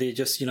saying, they're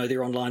just,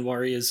 they're online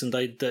warriors and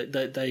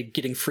they're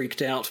getting freaked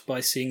out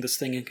by seeing this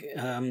thing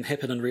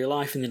happen in real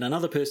life. And then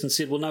another person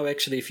said, well, no,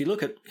 actually, if you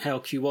look at how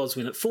Q was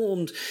when it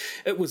formed,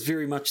 it was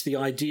very much the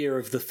idea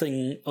of the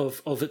thing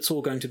of it's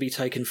all going to be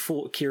taken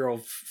care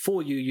of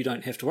for you. You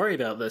don't have to worry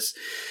about this.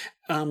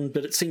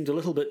 But it seemed a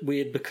little bit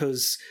weird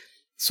because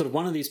sort of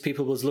one of these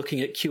people was looking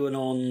at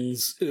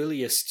QAnon's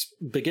earliest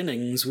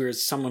beginnings,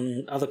 whereas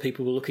other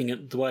people were looking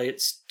at the way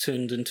it's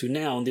turned into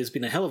now, and there's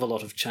been a hell of a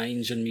lot of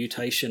change and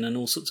mutation and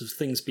all sorts of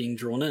things being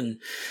drawn in.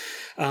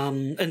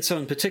 And so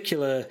in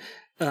particular,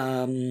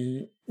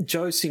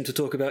 Joe seemed to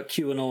talk about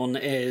QAnon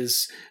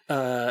as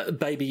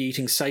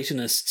baby-eating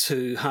Satanists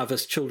who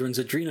harvest children's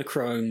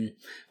adrenochrome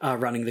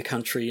running the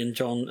country, and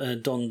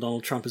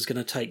Donald Trump is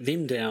going to take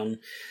them down,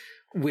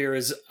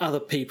 whereas other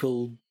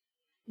people...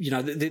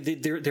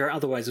 there are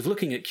other ways of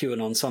looking at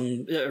QAnon.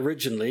 Some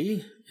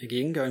originally,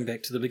 again, going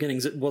back to the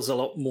beginnings, it was a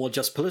lot more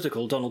just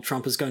political. Donald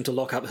Trump is going to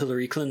lock up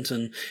Hillary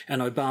Clinton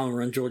and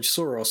Obama and George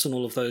Soros and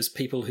all of those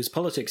people whose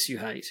politics you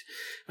hate,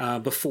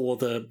 before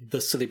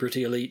the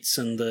celebrity elites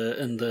and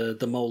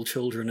the mole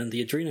children and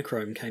the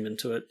adrenochrome came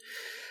into it.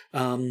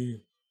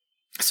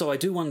 So I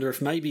do wonder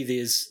if maybe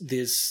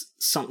there's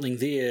something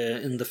there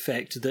in the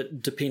fact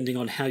that depending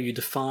on how you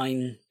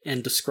define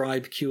and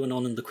describe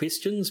QAnon in the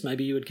questions,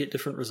 maybe you would get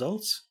different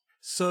results.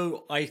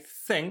 So I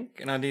think,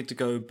 and I need to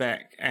go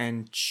back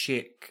and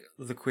check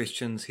the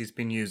questions he's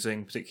been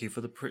using, particularly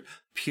for the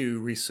Pew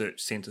Research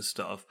Center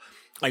stuff.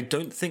 I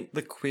don't think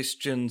the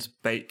questions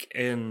bake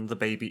in the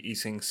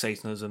baby-eating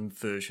Satanism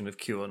version of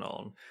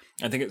QAnon.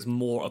 I think it's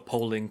more a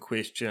polling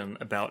question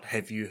about,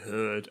 have you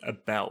heard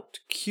about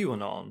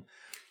QAnon?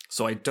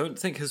 So I don't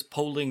think his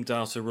polling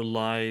data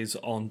relies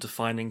on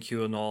defining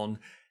QAnon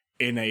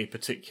in a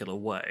particular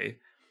way.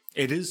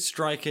 It is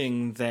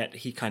striking that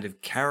he kind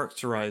of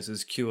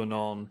characterizes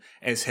QAnon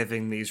as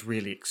having these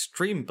really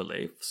extreme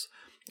beliefs,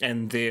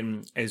 and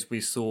then, as we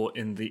saw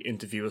in the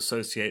interview,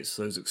 associates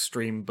those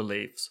extreme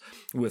beliefs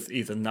with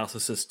either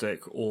narcissistic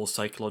or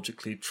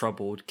psychologically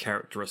troubled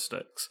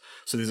characteristics.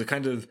 So there's a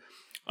kind of...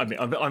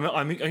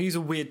 I use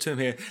a weird term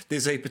here.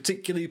 There's a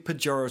particularly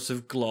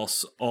pejorative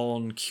gloss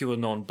on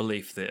QAnon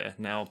belief there.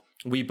 Now,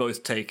 we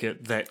both take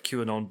it that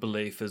QAnon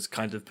belief is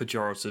kind of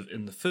pejorative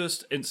in the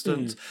first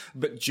instance,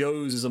 but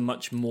Joe's is a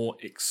much more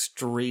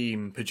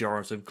extreme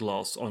pejorative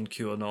gloss on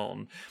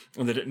QAnon,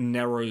 and that it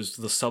narrows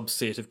the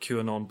subset of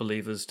QAnon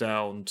believers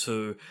down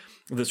to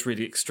this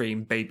really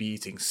extreme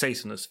baby-eating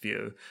Satanist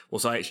view. Well,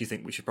 so I actually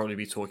think we should probably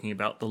be talking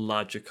about the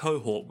larger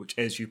cohort, which,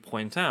 as you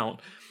point out,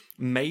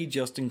 may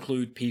just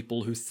include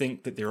people who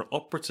think that there are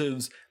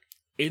operatives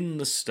in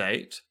the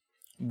state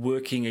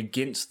working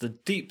against the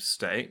deep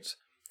state,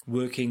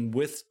 working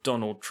with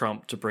Donald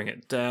Trump to bring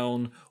it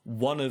down,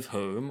 one of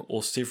whom,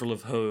 or several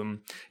of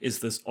whom, is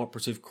this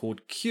operative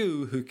called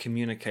Q who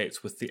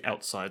communicates with the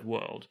outside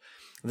world.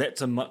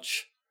 That's a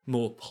much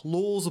more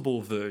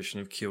plausible version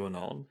of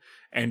QAnon,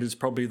 and is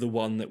probably the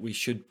one that we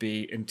should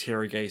be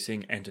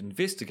interrogating and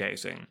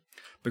investigating.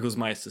 Because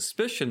my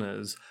suspicion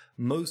is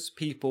most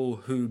people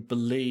who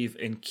believe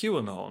in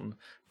QAnon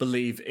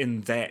believe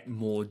in that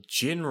more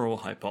general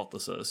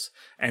hypothesis,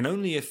 and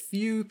only a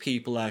few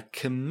people are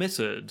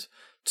committed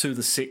to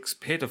the sex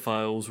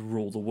pedophiles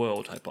rule the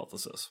world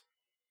hypothesis.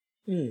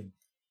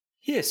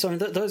 Yes, I mean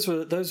those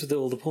were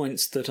all the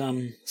points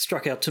that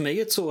struck out to me.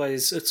 It's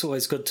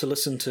always good to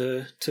listen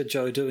to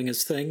Joe doing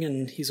his thing,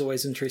 and he's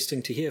always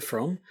interesting to hear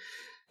from.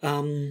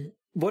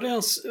 What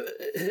else?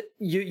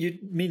 You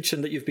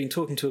mentioned that you've been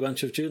talking to a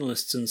bunch of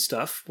journalists and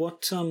stuff.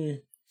 What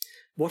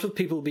have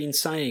people been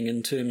saying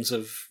in terms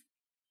of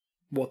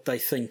what they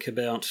think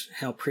about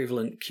how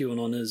prevalent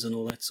QAnon is and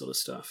all that sort of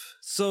stuff?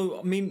 So,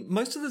 I mean,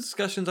 most of the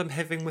discussions I'm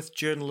having with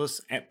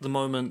journalists at the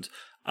moment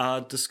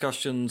are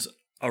discussions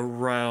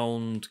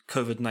around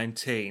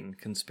COVID-19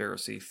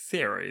 conspiracy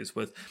theories,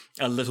 with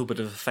a little bit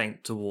of a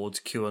feint towards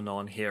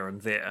QAnon here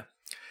and there.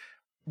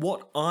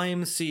 What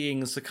I'm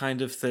seeing is the kind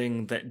of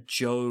thing that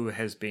Joe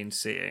has been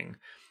seeing,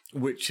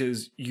 which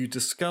is you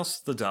discuss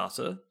the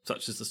data,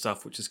 such as the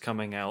stuff which is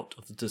coming out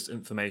of the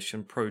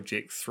Disinformation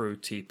Project through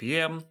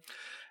TPM,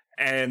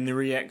 and the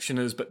reaction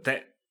is, but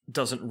that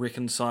doesn't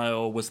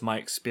reconcile with my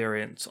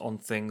experience on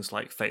things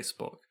like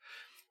Facebook.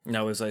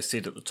 Now, as I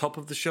said at the top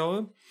of the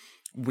show,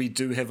 we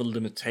do have a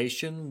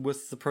limitation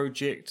with the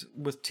project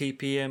with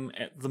TPM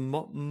at the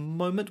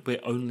moment. We're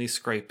only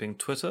scraping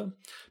Twitter,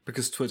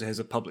 because Twitter has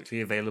a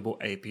publicly available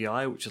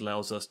API which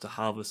allows us to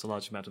harvest a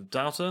large amount of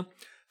data.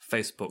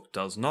 Facebook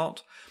does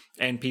not.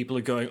 And people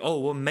are going, oh,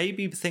 well,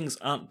 maybe things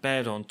aren't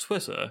bad on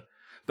Twitter,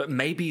 but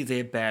maybe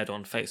they're bad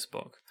on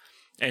Facebook.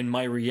 And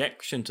my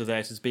reaction to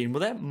that has been,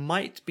 well, that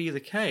might be the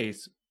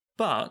case,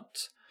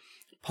 but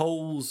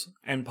polls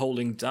and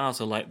polling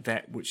data like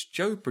that which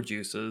Joe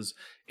produces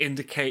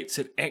indicates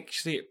that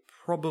actually it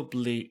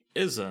probably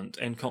isn't,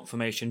 and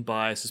confirmation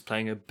bias is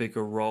playing a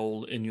bigger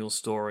role in your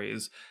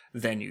stories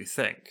than you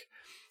think.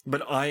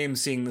 But I am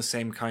seeing the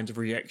same kind of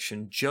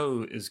reaction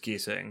Joe is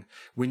getting.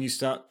 When you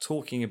start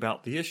talking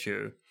about the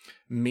issue,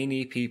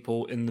 many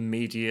people in the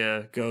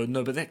media go,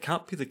 no, but that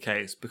can't be the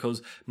case,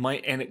 because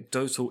my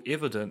anecdotal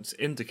evidence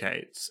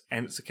indicates,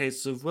 and it's a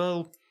case of,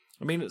 well,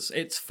 I mean,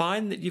 it's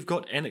fine that you've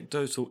got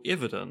anecdotal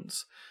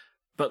evidence,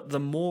 but the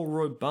more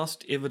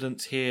robust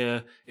evidence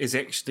here is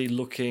actually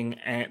looking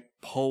at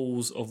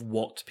polls of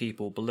what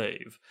people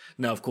believe.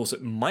 Now, of course,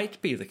 it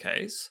might be the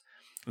case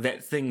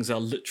that things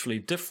are literally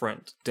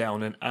different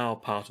down in our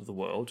part of the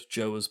world.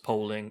 Joe is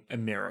polling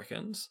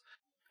Americans.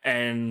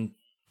 And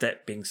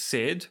that being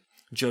said,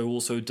 Joe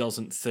also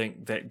doesn't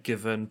think that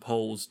given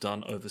polls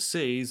done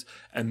overseas,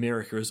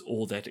 America is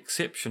all that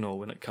exceptional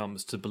when it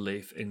comes to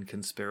belief in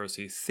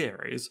conspiracy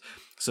theories.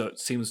 So it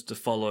seems to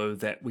follow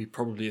that we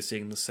probably are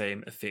seeing the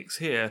same effects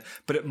here,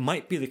 but it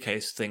might be the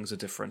case things are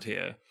different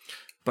here.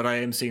 But I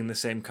am seeing the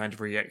same kind of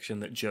reaction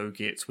that Joe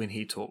gets when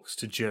he talks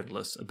to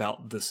journalists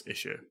about this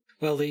issue.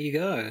 Well, there you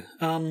go.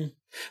 Well,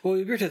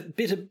 we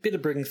better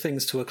bring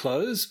things to a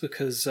close,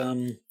 because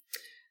the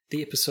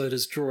episode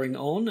is drawing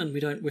on and we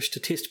don't wish to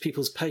test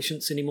people's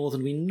patience any more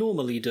than we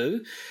normally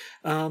do.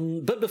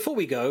 But before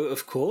we go,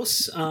 of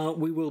course,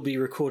 we will be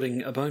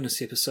recording a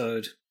bonus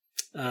episode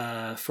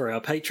for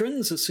our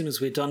patrons as soon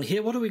as we're done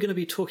here. What are we going to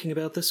be talking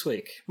about this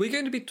week? We're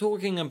going to be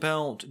talking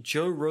about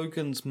Joe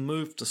Rogan's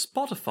move to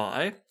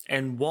Spotify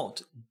and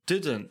what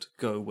didn't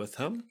go with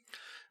him.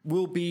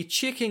 We'll be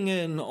checking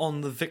in on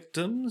the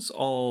victims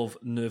of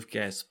nerve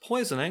gas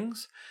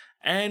poisonings,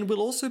 and we'll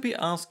also be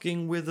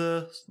asking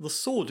whether the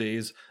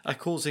Saudis are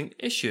causing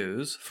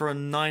issues for a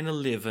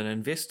 9/11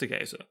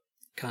 investigator.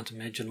 Can't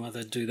imagine why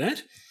they'd do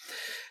that.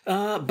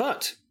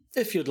 But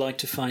if you'd like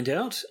to find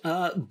out,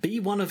 be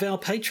one of our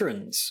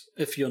patrons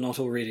if you're not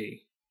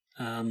already.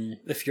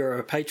 If you're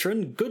a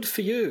patron, good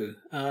for you.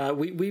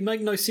 We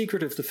make no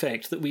secret of the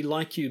fact that we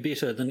like you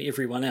better than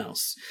everyone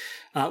else,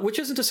 which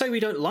isn't to say we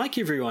don't like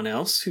everyone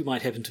else who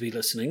might happen to be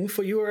listening,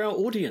 for you are our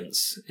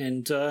audience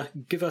and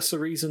give us a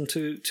reason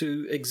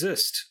to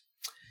exist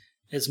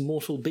as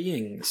mortal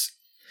beings.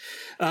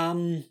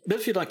 But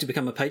if you'd like to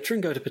become a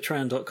patron, go to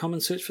patreon.com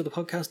and search for the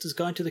Podcaster's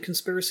Guide to the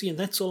Conspiracy, and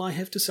that's all I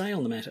have to say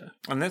on the matter.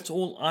 And that's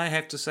all I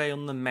have to say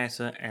on the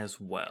matter as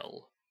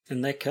well.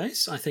 In that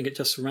case, I think it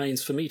just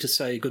remains for me to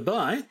say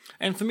goodbye.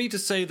 And for me to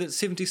say that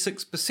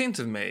 76%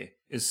 of me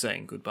is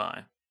saying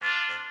goodbye.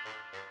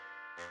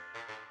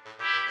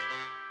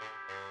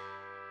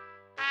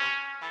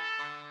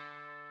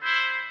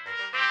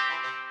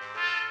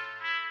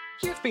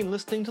 You've been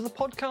listening to the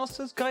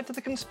Podcaster's Guide to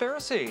the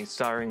Conspiracy,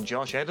 starring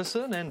Josh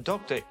Addison and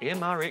Dr.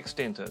 M.R.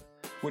 Extended,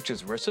 which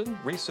is written,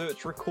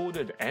 researched,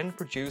 recorded, and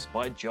produced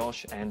by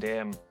Josh and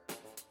M.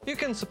 You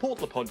can support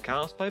the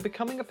podcast by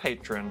becoming a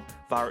patron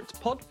via its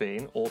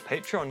Podbean or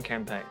Patreon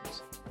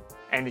campaigns.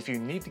 And if you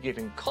need to get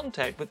in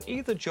contact with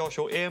either Josh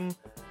or M,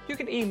 you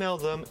can email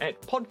them at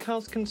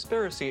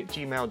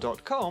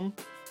podcastconspiracy@gmail.com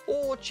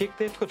or check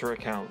their Twitter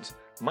accounts,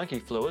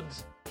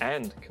 monkeyfluids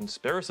and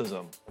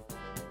conspiracism.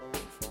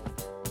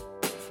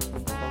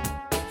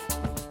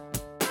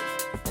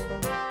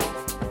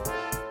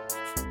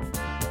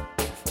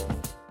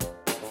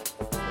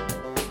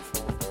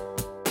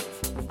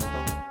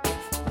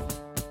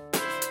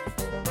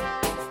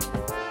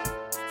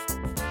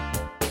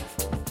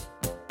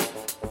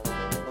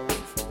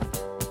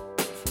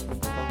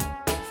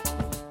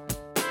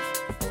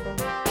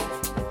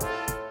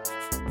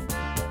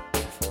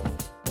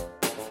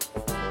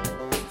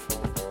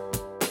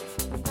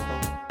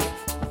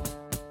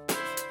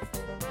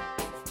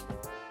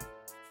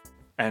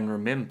 And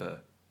remember,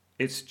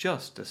 it's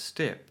just a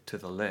step to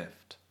the left.